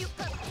him out.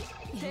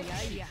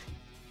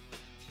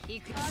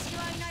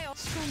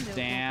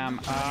 Damn.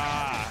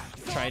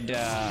 Tried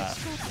to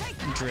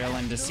drill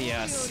into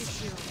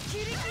CS.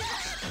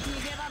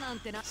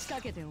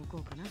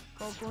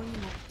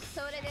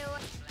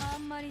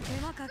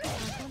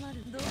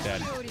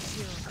 Dead.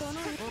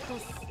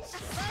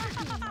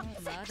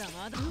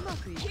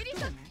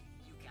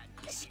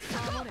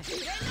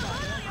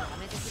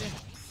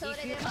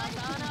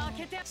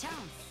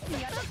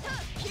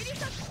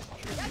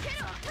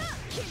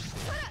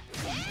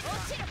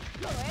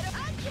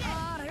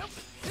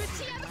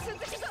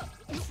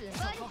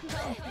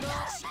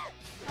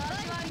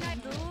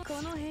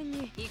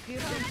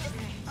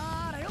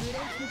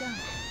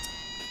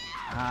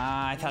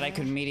 I thought I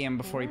could meet him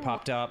before he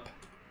popped up.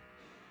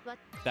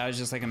 That was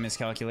just like a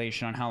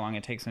miscalculation on how long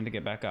it takes him to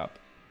get back up.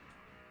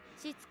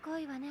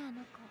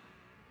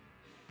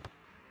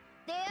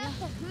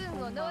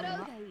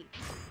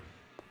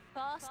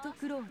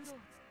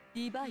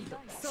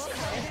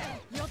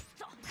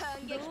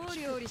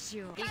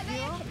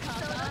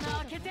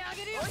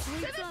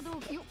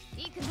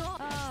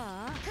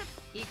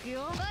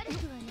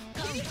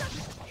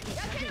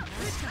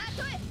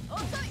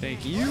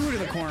 Take you to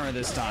the corner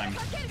this time.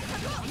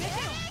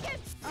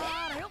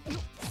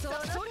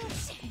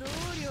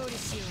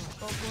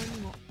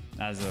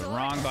 That's the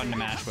wrong button to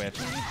match with.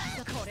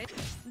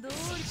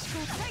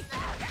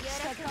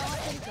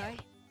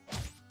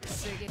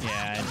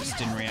 Yeah, I just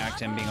didn't react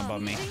to him being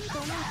above me.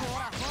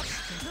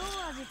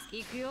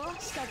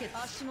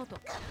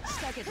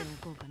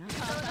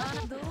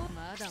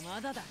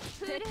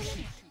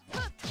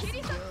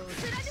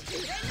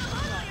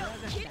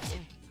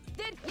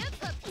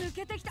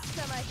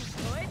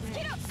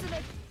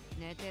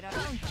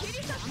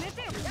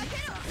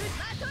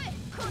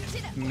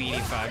 Meaty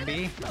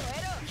 5B.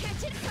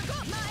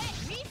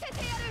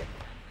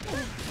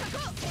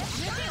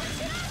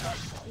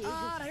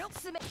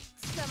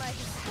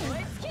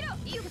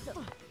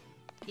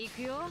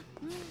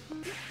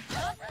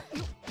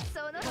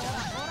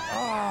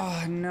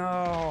 Oh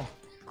no.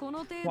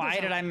 Why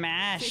did I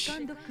mash?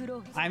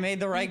 I made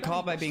the right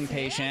call by being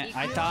patient.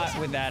 I thought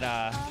with that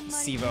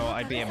Sivo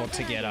I'd be able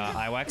to get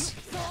IWEX.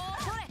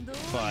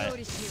 But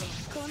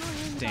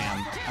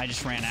damn, I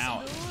just ran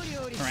out.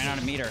 I ran out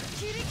of meter.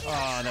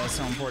 Oh, that was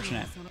so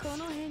unfortunate.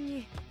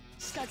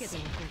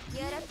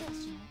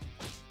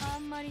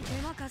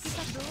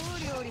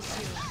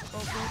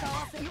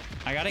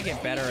 I gotta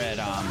get better at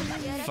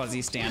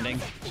fuzzy standing.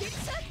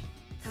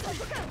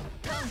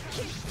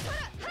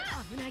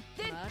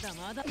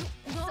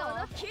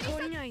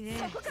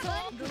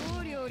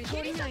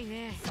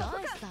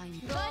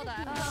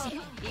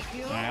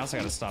 I also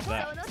gotta stop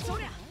that.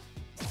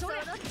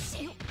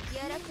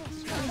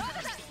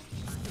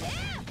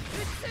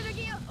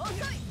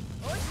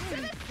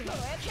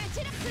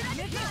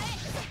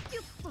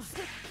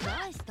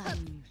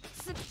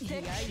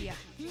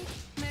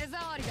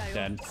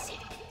 Dead.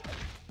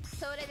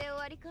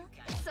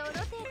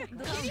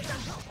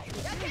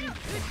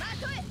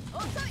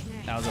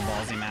 That was a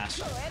ballsy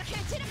match.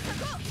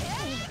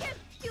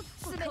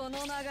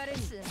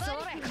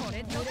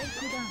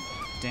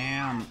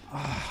 Damn.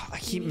 Oh, I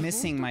keep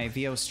missing my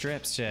VO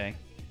strips, Jay.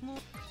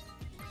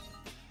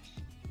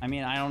 I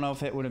mean, I don't know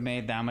if it would have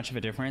made that much of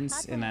a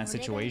difference in that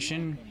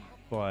situation,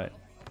 but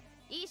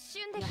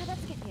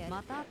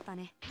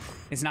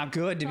it's not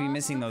good to be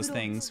missing those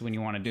things when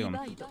you want to do them.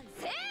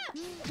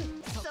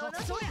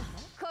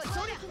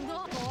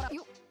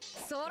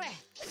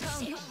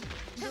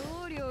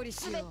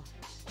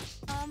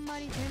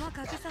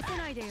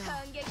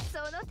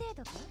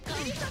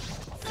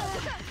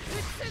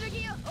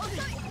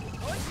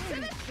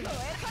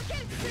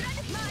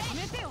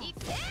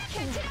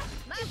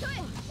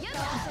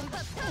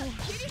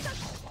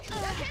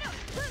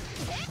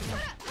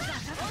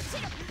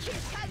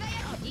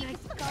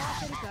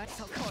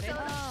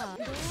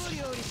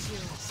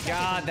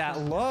 God, that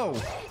low.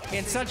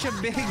 It's such a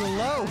big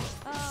low.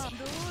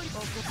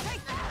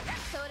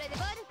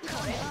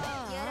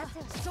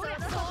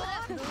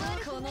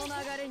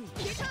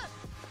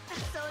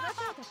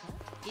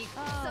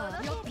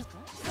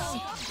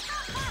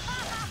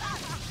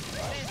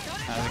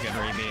 That was a good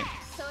rebeat.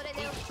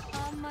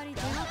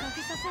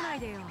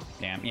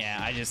 Damn, yeah,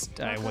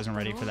 I wasn't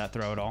ready for that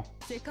throw at all.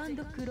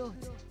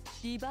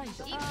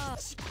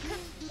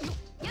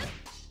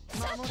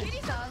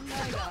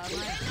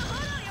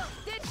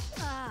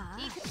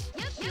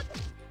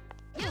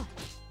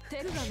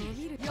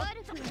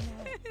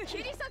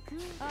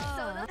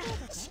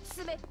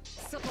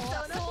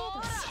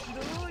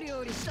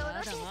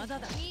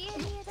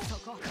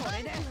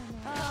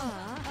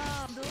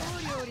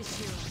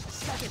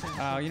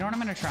 You know what I'm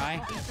gonna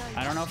try?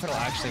 I don't know if it'll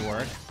actually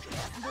work,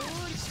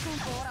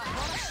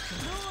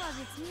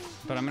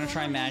 but I'm gonna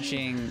try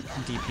matching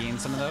DP in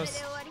some of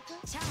those.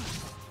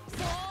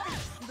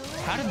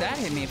 How did that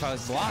hit me if I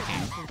was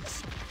blocking?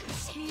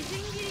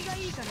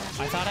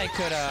 I thought I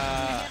could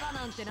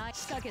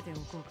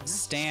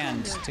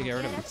stand to get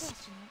rid of him.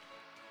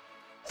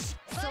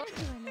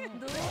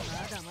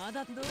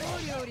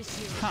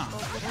 Huh.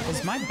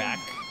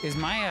 Is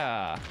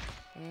my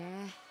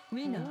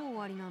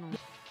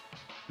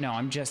No,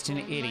 I'm just an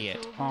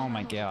idiot. Oh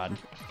my god.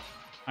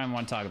 I don't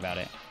want to talk about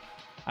it.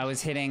 I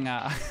was hitting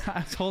I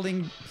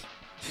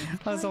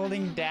was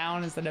holding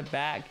down instead of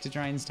back to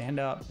try and stand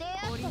up.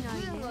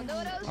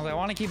 I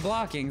want to keep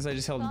blocking, so I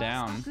just held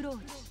down.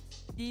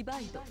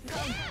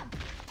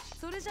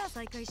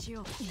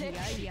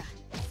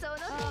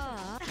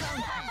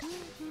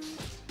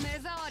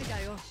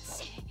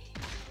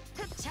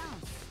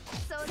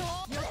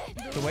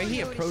 The way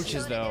he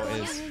approaches, though,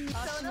 is...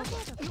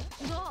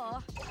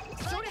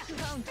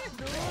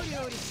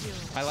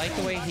 I like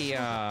the way he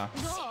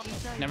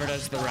never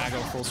does the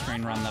Rago full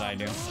screen run that I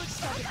do.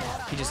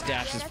 He just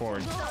dashes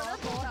forward.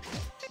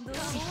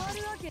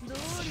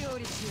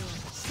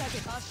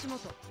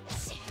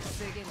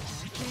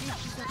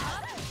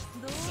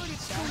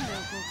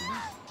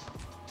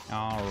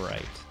 All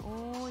right.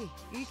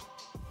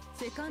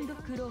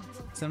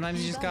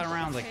 Sometimes you just got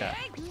around like that.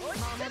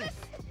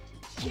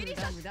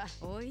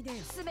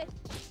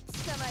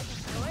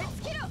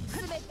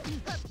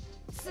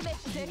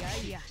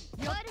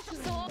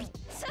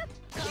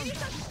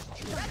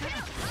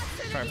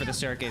 Try for the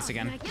staircase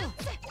again.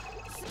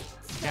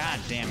 God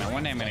damn it,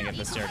 one day I'm gonna get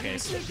the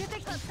staircase.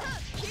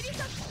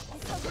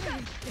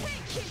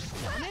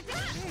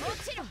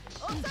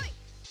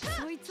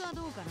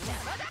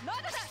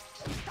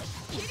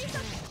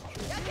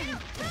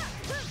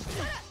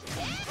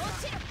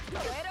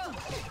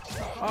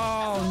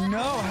 Oh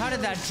no, how did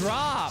that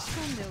drop?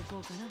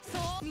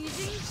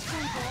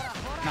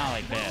 Not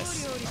like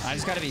this. I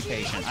just gotta be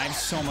patient. I have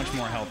so much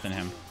more health than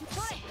him.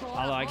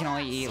 Although I can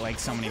only eat like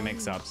so many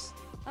mix-ups.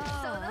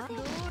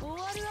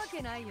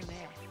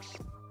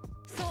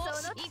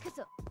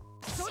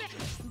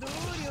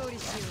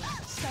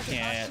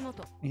 Yeah,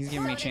 he's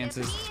giving me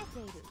chances.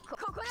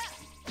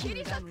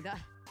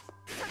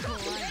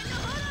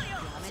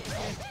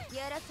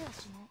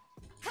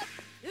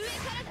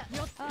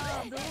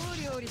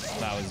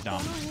 That was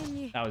dumb.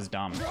 That was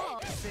dumb.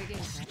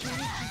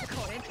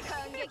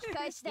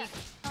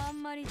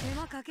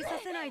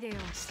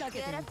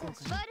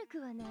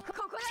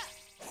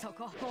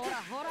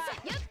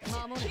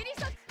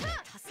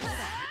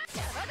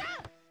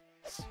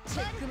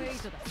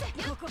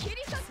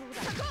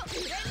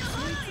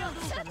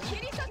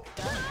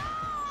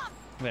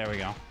 There we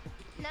go.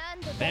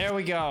 There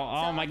we go.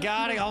 Oh my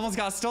god, he almost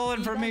got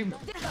stolen from me.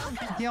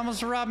 He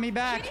almost robbed me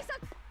back.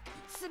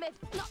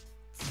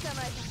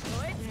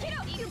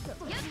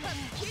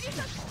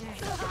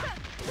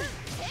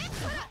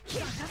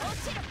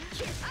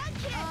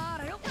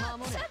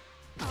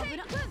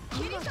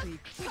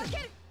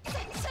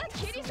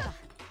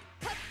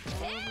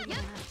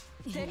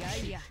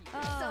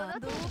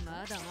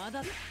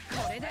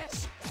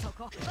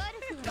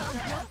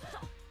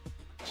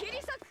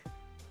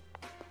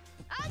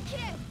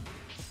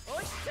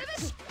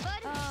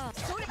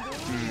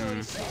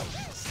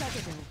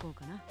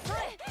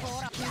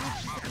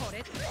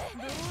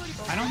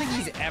 I don't think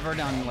he's ever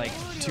done like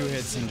 2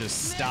 hits and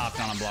just stopped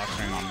on a block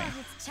string on me.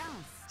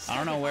 I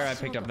don't know where I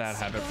picked up that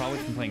habit, probably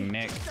from playing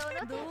Nick.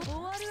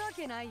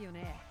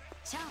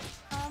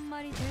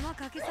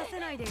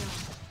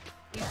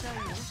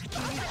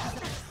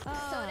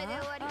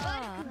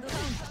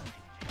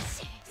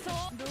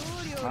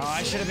 Oh,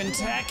 I should have been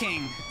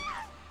tacking.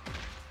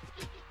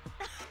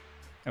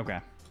 Okay.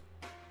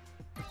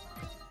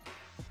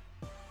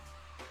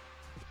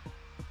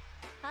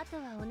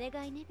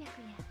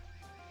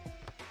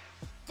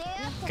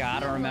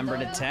 Gotta remember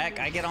to tech.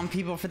 I get on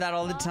people for that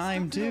all the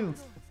time, too.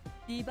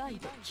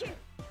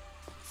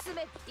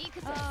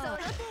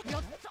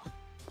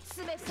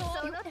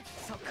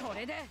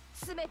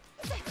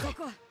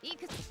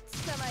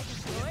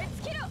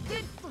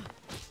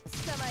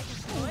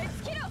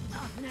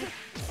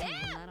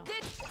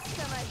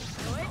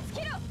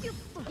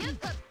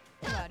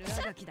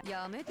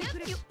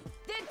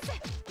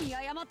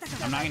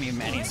 I'm not gonna give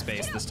him any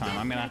space this time.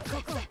 I'm gonna...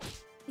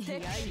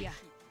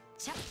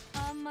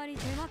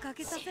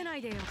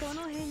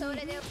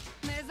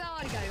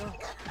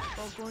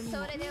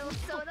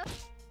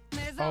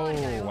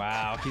 Oh,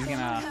 wow. He's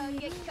gonna...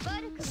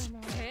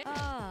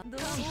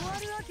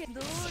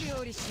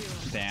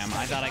 Damn,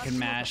 I thought I could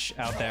mash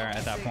out there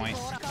at that point.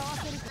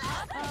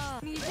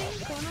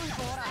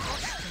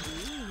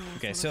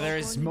 Okay, so there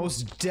is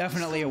most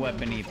definitely a web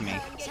beneath me.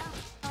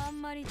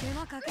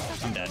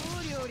 I'm dead.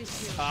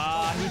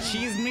 Ah, he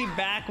cheesed me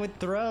back with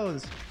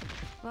throws.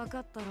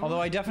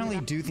 Although I definitely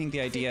do think the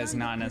idea is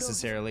not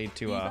necessarily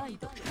to,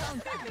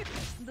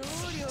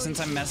 since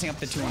I'm messing up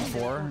the 2 and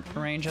 4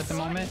 range at the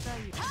moment,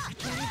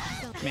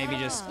 maybe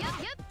just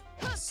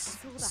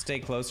stay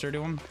closer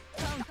to him.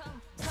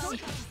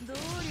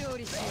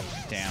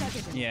 Damn.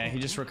 Yeah, he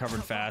just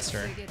recovered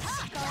faster.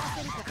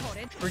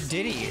 Or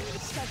did he?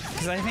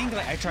 Because I think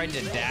like I tried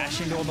to dash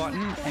into a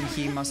button and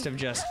he must have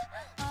just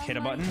hit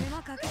a button.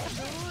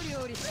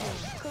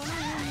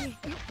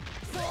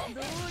 I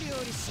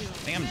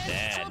think I'm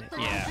dead.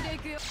 Yeah.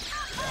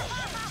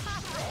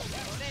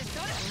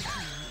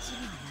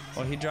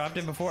 Well, he dropped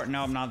it before.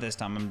 No, not this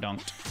time. I'm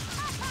dunked.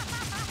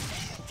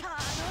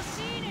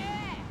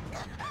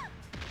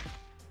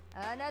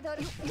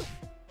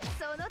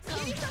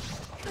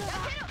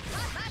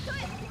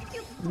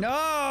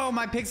 No,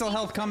 my pixel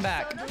health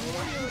comeback.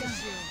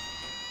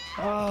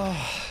 Oh.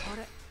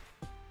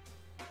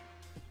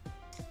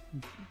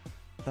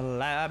 The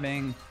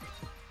labbing.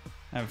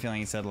 I have a feeling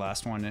he said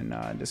last one in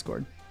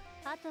Discord.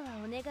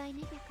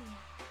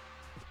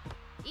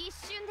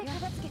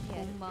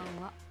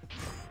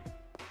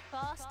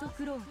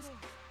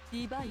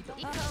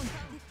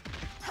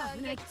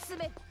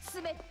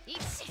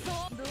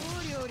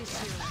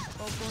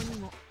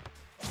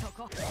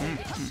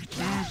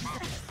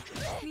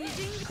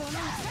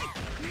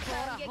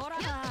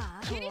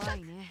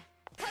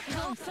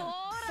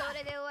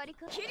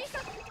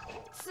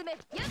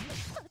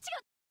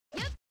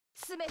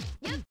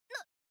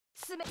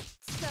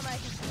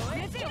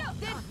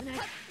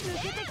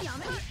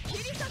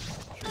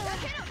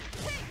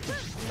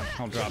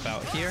 I'll drop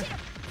out here.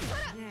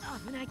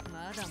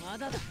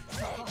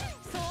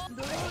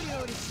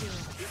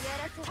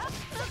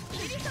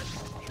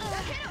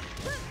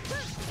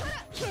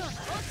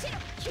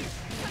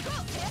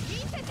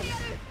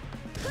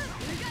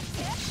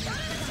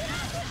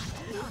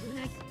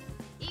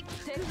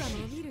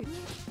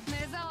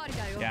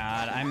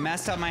 God, I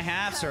messed up my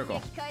half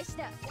circle.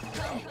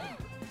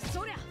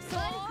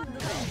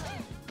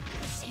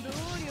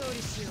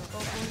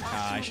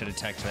 I should have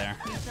teched there.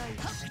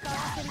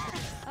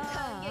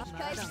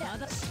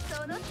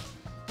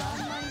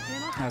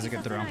 That was a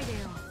good throw.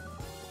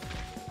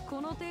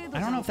 I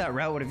don't know if that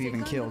route would have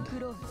even killed.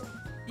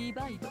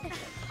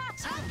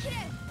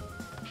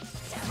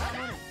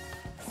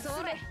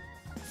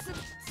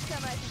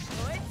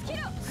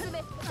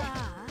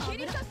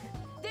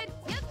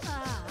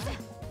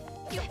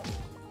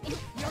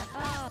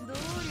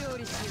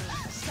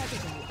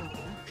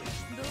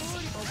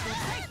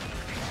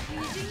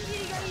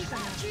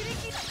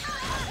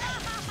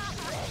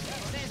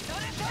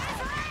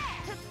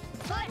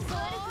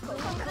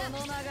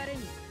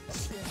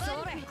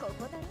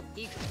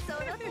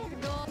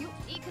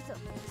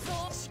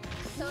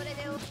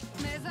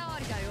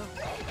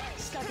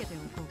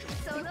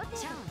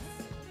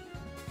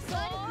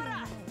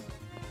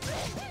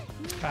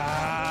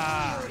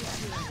 I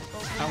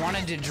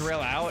wanted to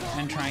drill out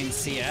and try and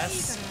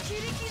CS,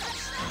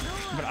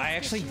 but I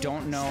actually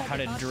don't know how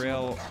to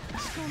drill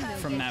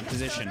from that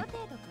position.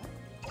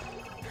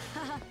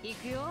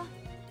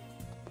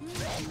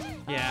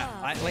 Yeah,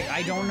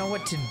 I don't know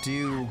what to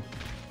do.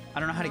 I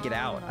don't know how to get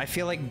out. I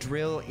feel like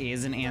drill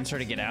is an answer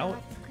to get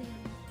out,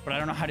 but I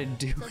don't know how to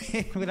do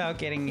it without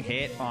getting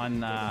hit on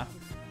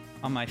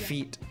my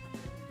feet.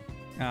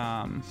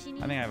 I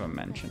think I have a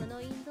mention.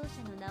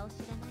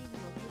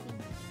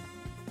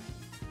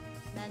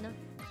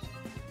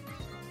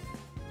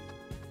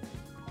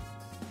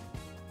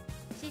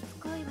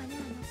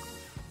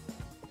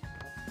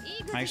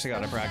 I actually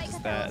gotta practice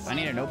that. I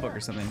need a notebook or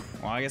something.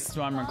 Well, I guess that's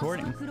why I'm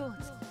recording.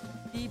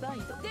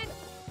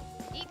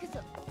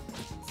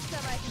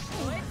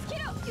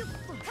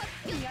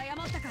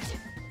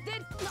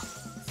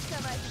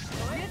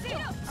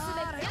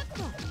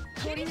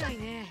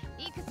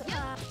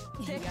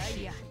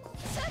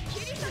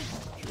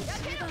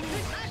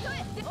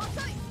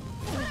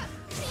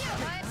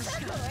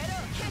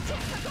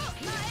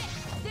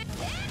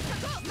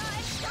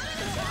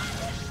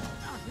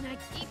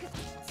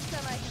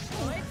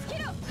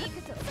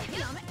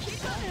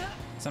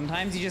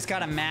 Sometimes you just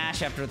gotta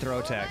mash after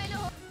throw tech.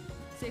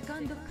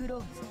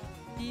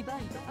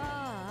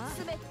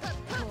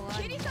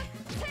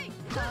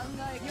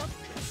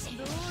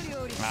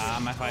 Ah,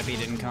 my 5B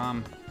didn't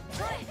come.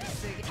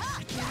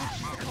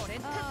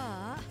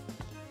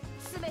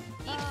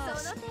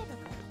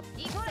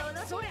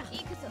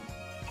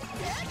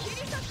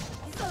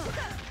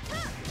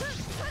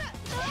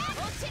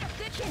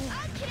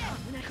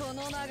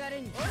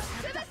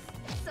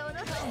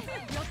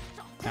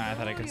 I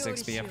thought I could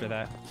 6B after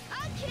that.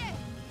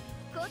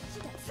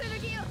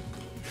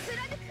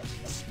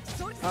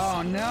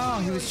 Oh no,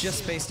 he was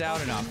just spaced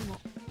out enough.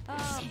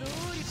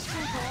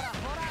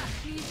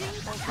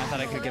 I thought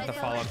I could get the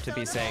follow-up to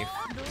be safe.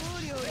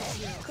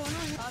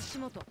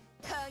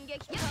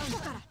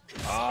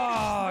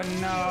 Oh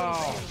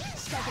no!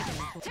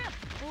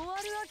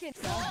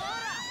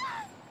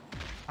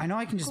 I know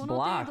I can just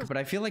block, but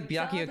I feel like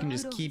Byakuya can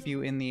just keep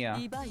you in the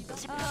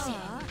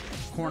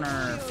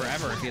corner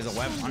forever if he has a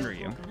web under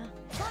you.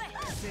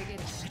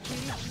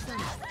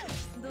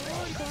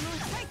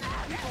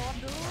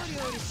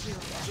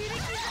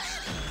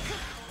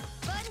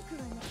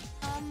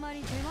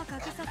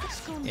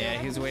 Yeah,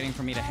 he was waiting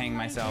for me to hang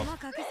myself.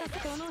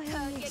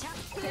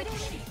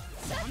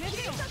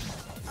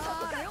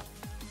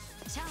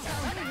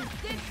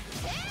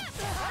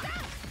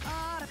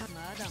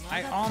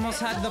 I almost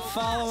had the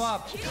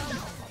follow-up.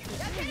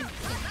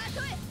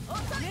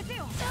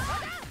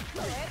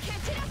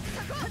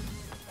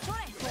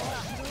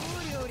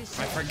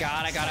 I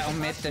forgot I gotta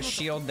omit the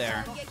shield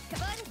there.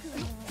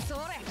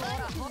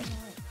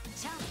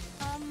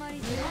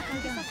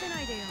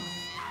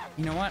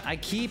 You know what? I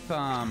keep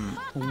one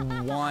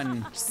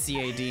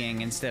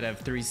CADing instead of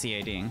 3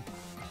 CADing.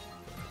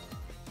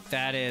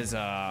 That is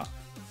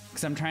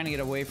because I'm trying to get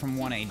away from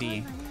 1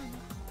 AD.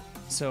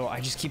 So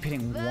I just keep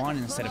hitting 1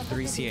 instead of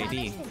 3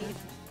 CAD.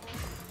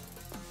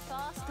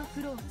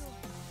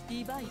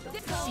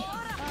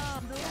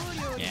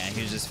 Yeah,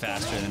 he was just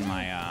faster than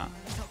my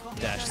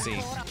dash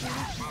C.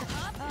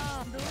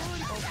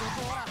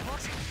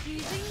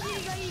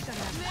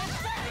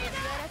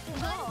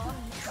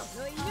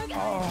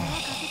 Oh.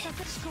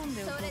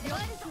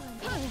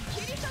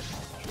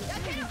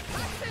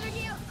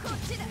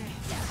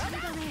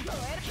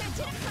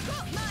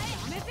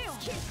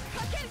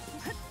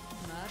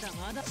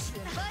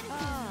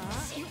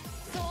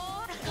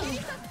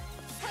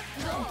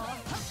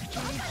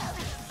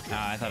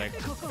 I thought I...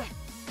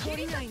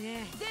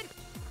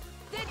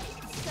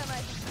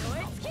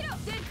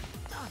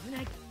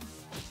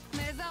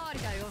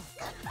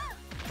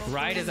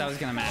 Right as I was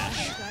gonna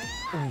mash.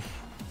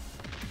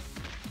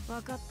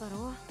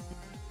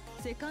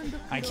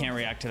 I can't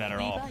react to that at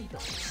all.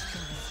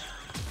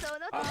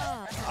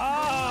 Oh,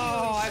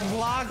 I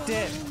blocked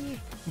it.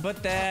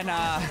 But then,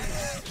 and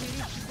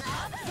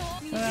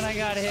then I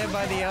got hit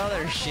by the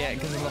other shit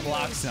because of the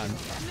block stun.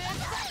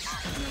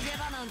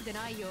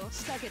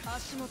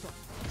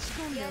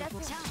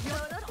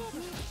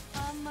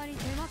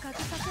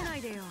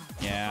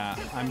 Yeah,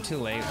 I'm too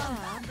late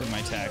with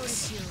my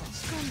techs.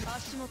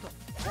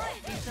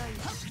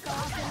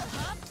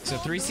 So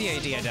 3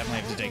 CAD I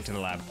definitely have to take to the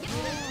lab.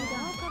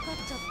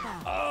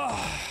 Oh.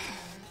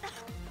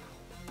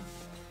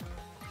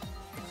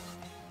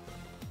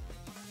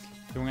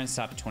 So we're gonna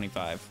stop at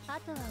 25.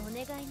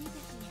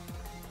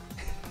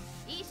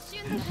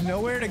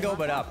 Nowhere to go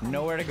but up.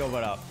 Nowhere to go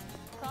but up.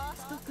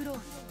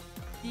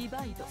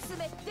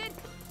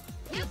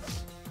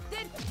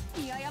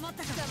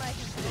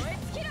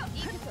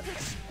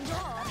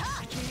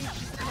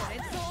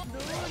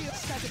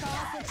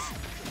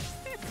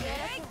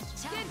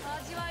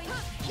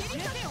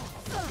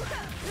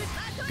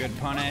 Good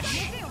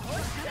punish.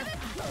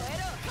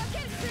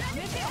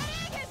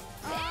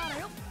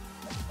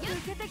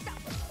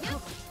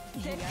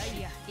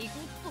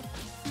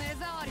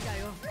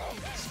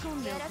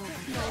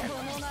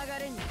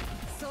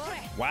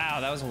 Wow,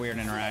 that was a weird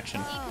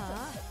interaction.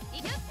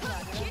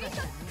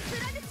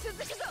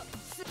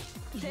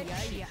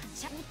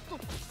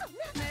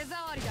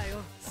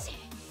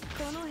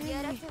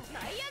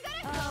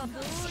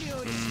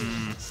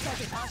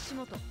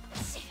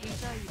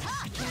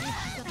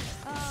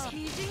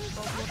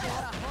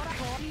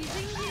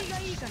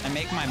 I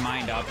make my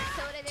mind up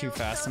too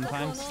fast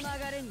sometimes.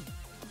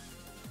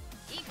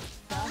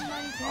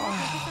 Oh.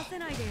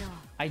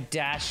 I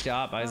dashed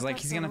up. I was like,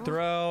 he's gonna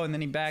throw, and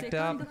then he backed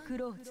up.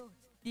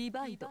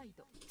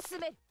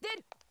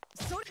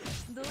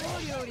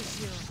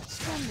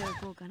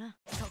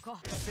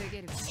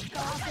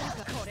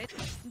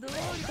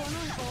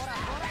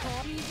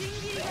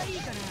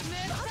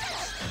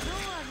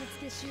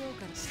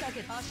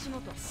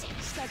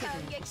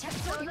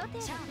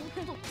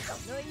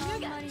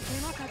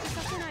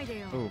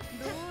 Ooh.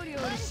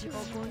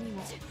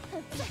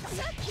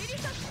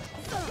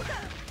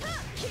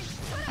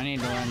 I need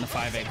to learn the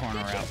 5A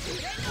corner route.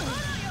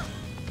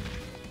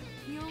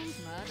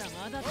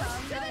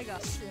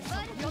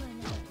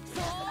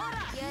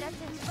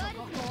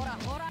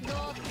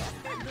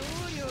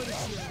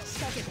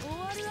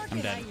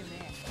 I'm dead.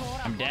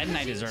 I'm dead and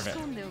I deserve it.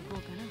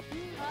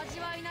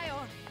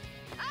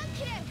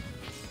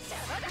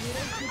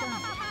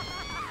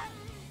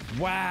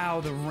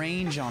 Wow, the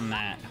range on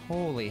that.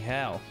 Holy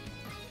hell.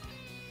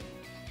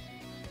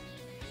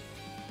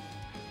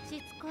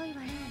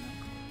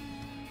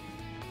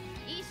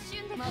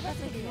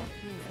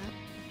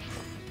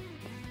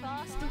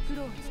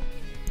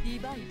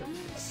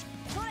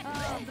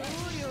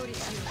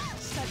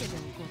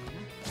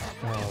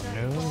 Oh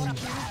no.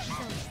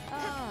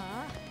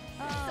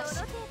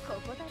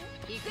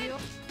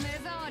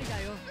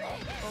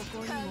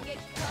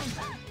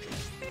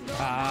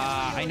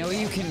 I know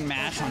you can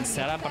mash on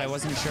setup, but I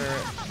wasn't sure.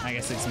 I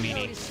guess it's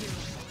meaty.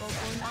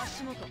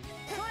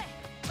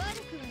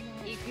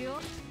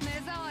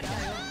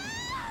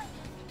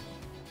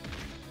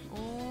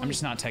 I'm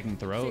just not taking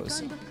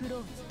throws.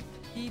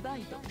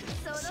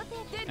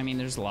 I mean,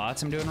 there's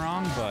lots I'm doing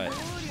wrong, but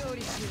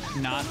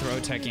not throw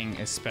teching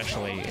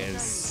especially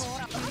is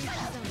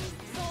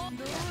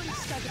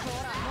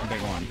a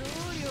big one.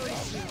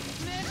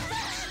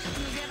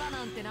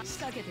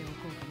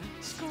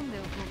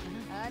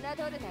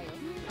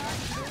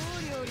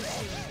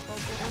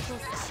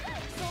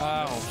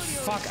 Oh,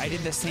 fuck, I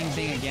did the same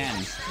thing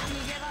again.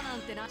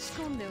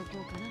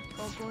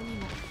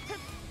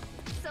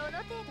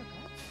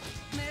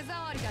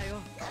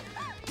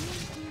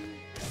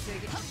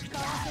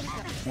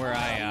 Where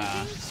I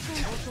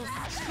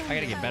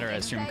gotta get better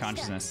at stream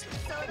consciousness.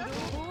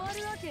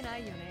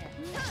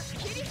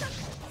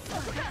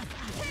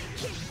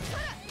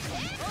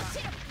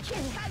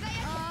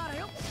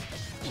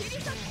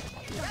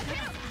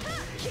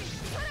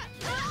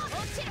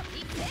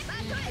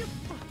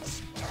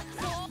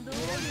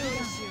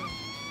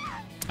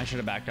 I should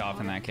have backed off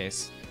in that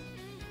case.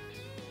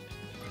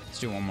 Let's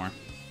do one more.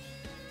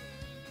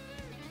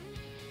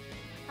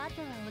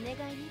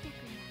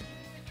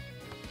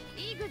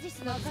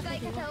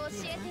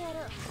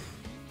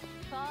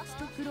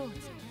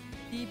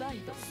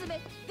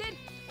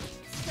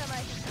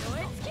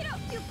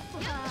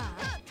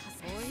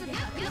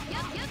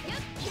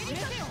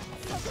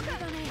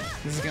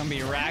 This is gonna be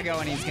Rago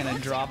and he's gonna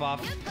drop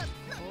off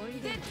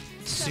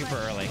super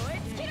early.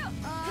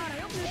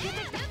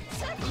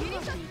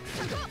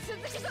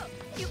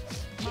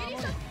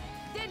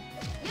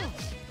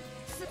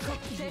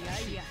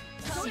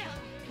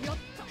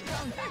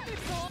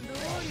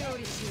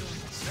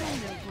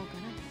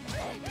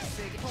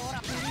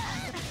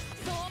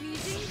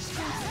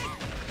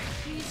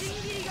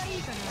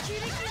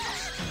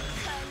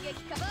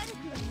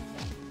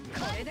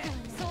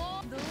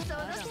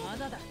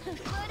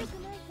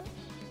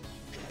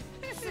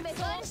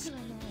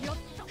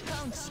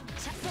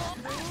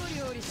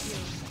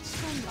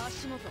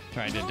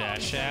 Tried to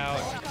dash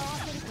out.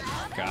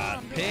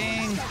 Got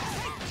ping.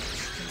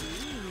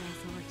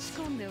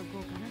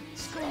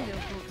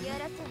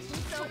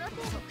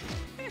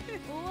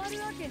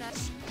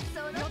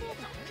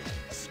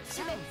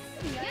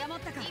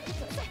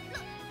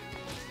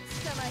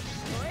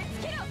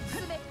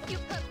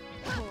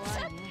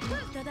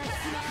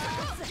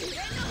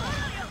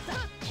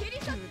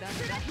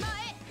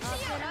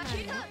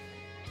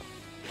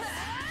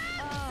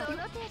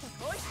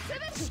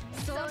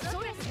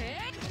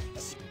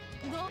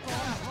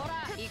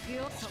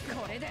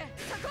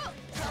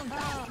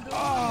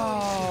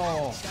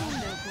 Oh!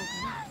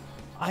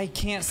 I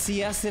can't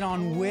CS it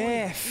on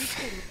whiff.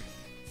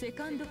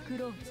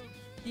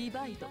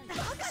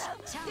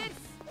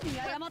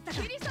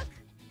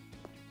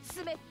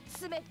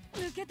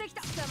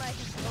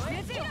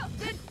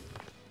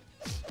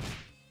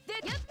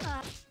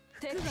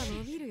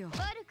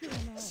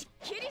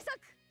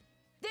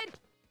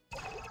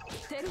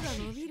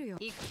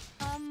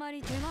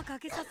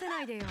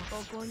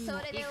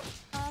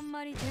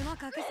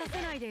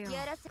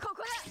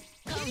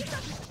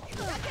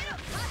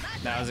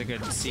 That was a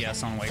good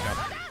CS on wake up.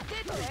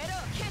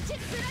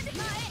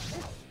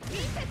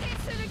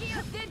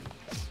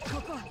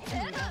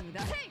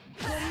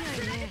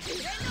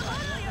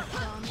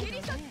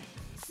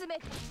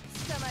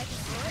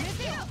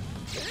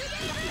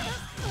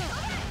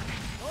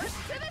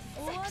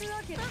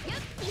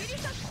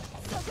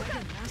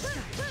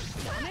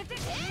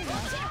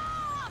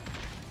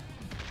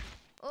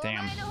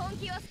 Damn.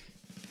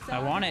 I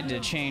wanted to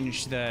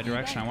change the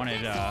direction. I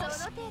wanted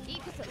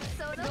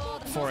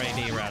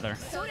 4AD rather.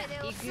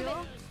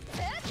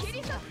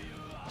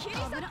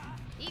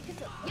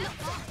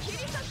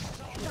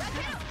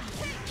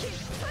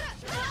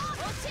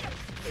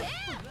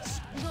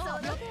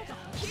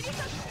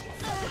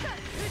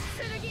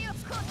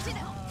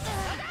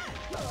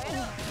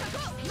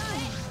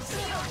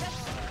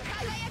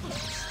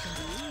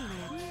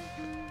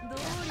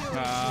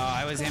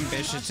 I was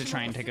ambitious to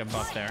try and take a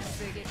buff there.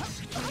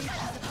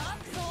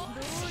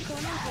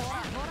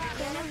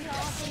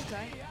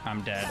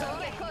 I'm dead.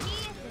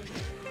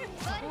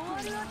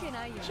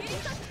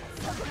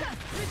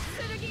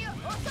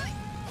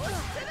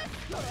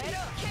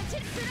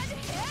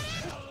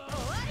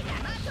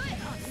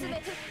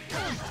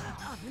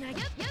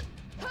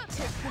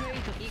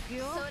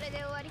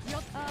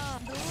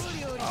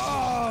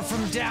 Oh,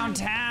 from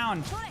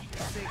downtown.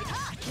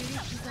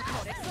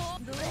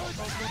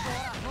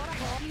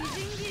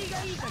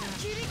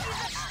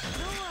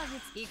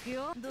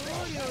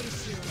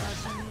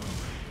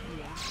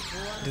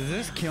 Does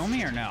this kill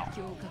me or no?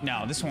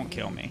 No, this won't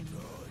kill me.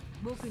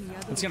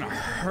 It's gonna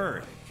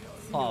hurt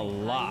a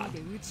lot.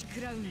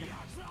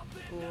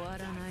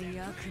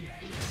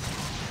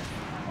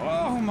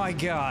 Oh my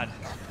god.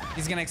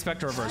 He's gonna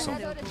expect a reversal.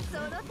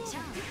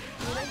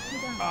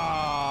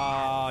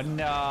 Oh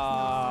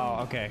no.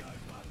 Okay.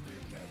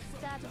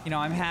 You know,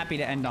 I'm happy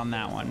to end on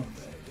that one.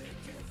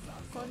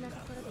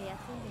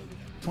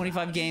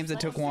 25 games, I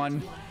took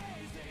one.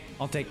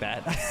 I'll take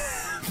that.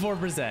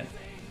 4%.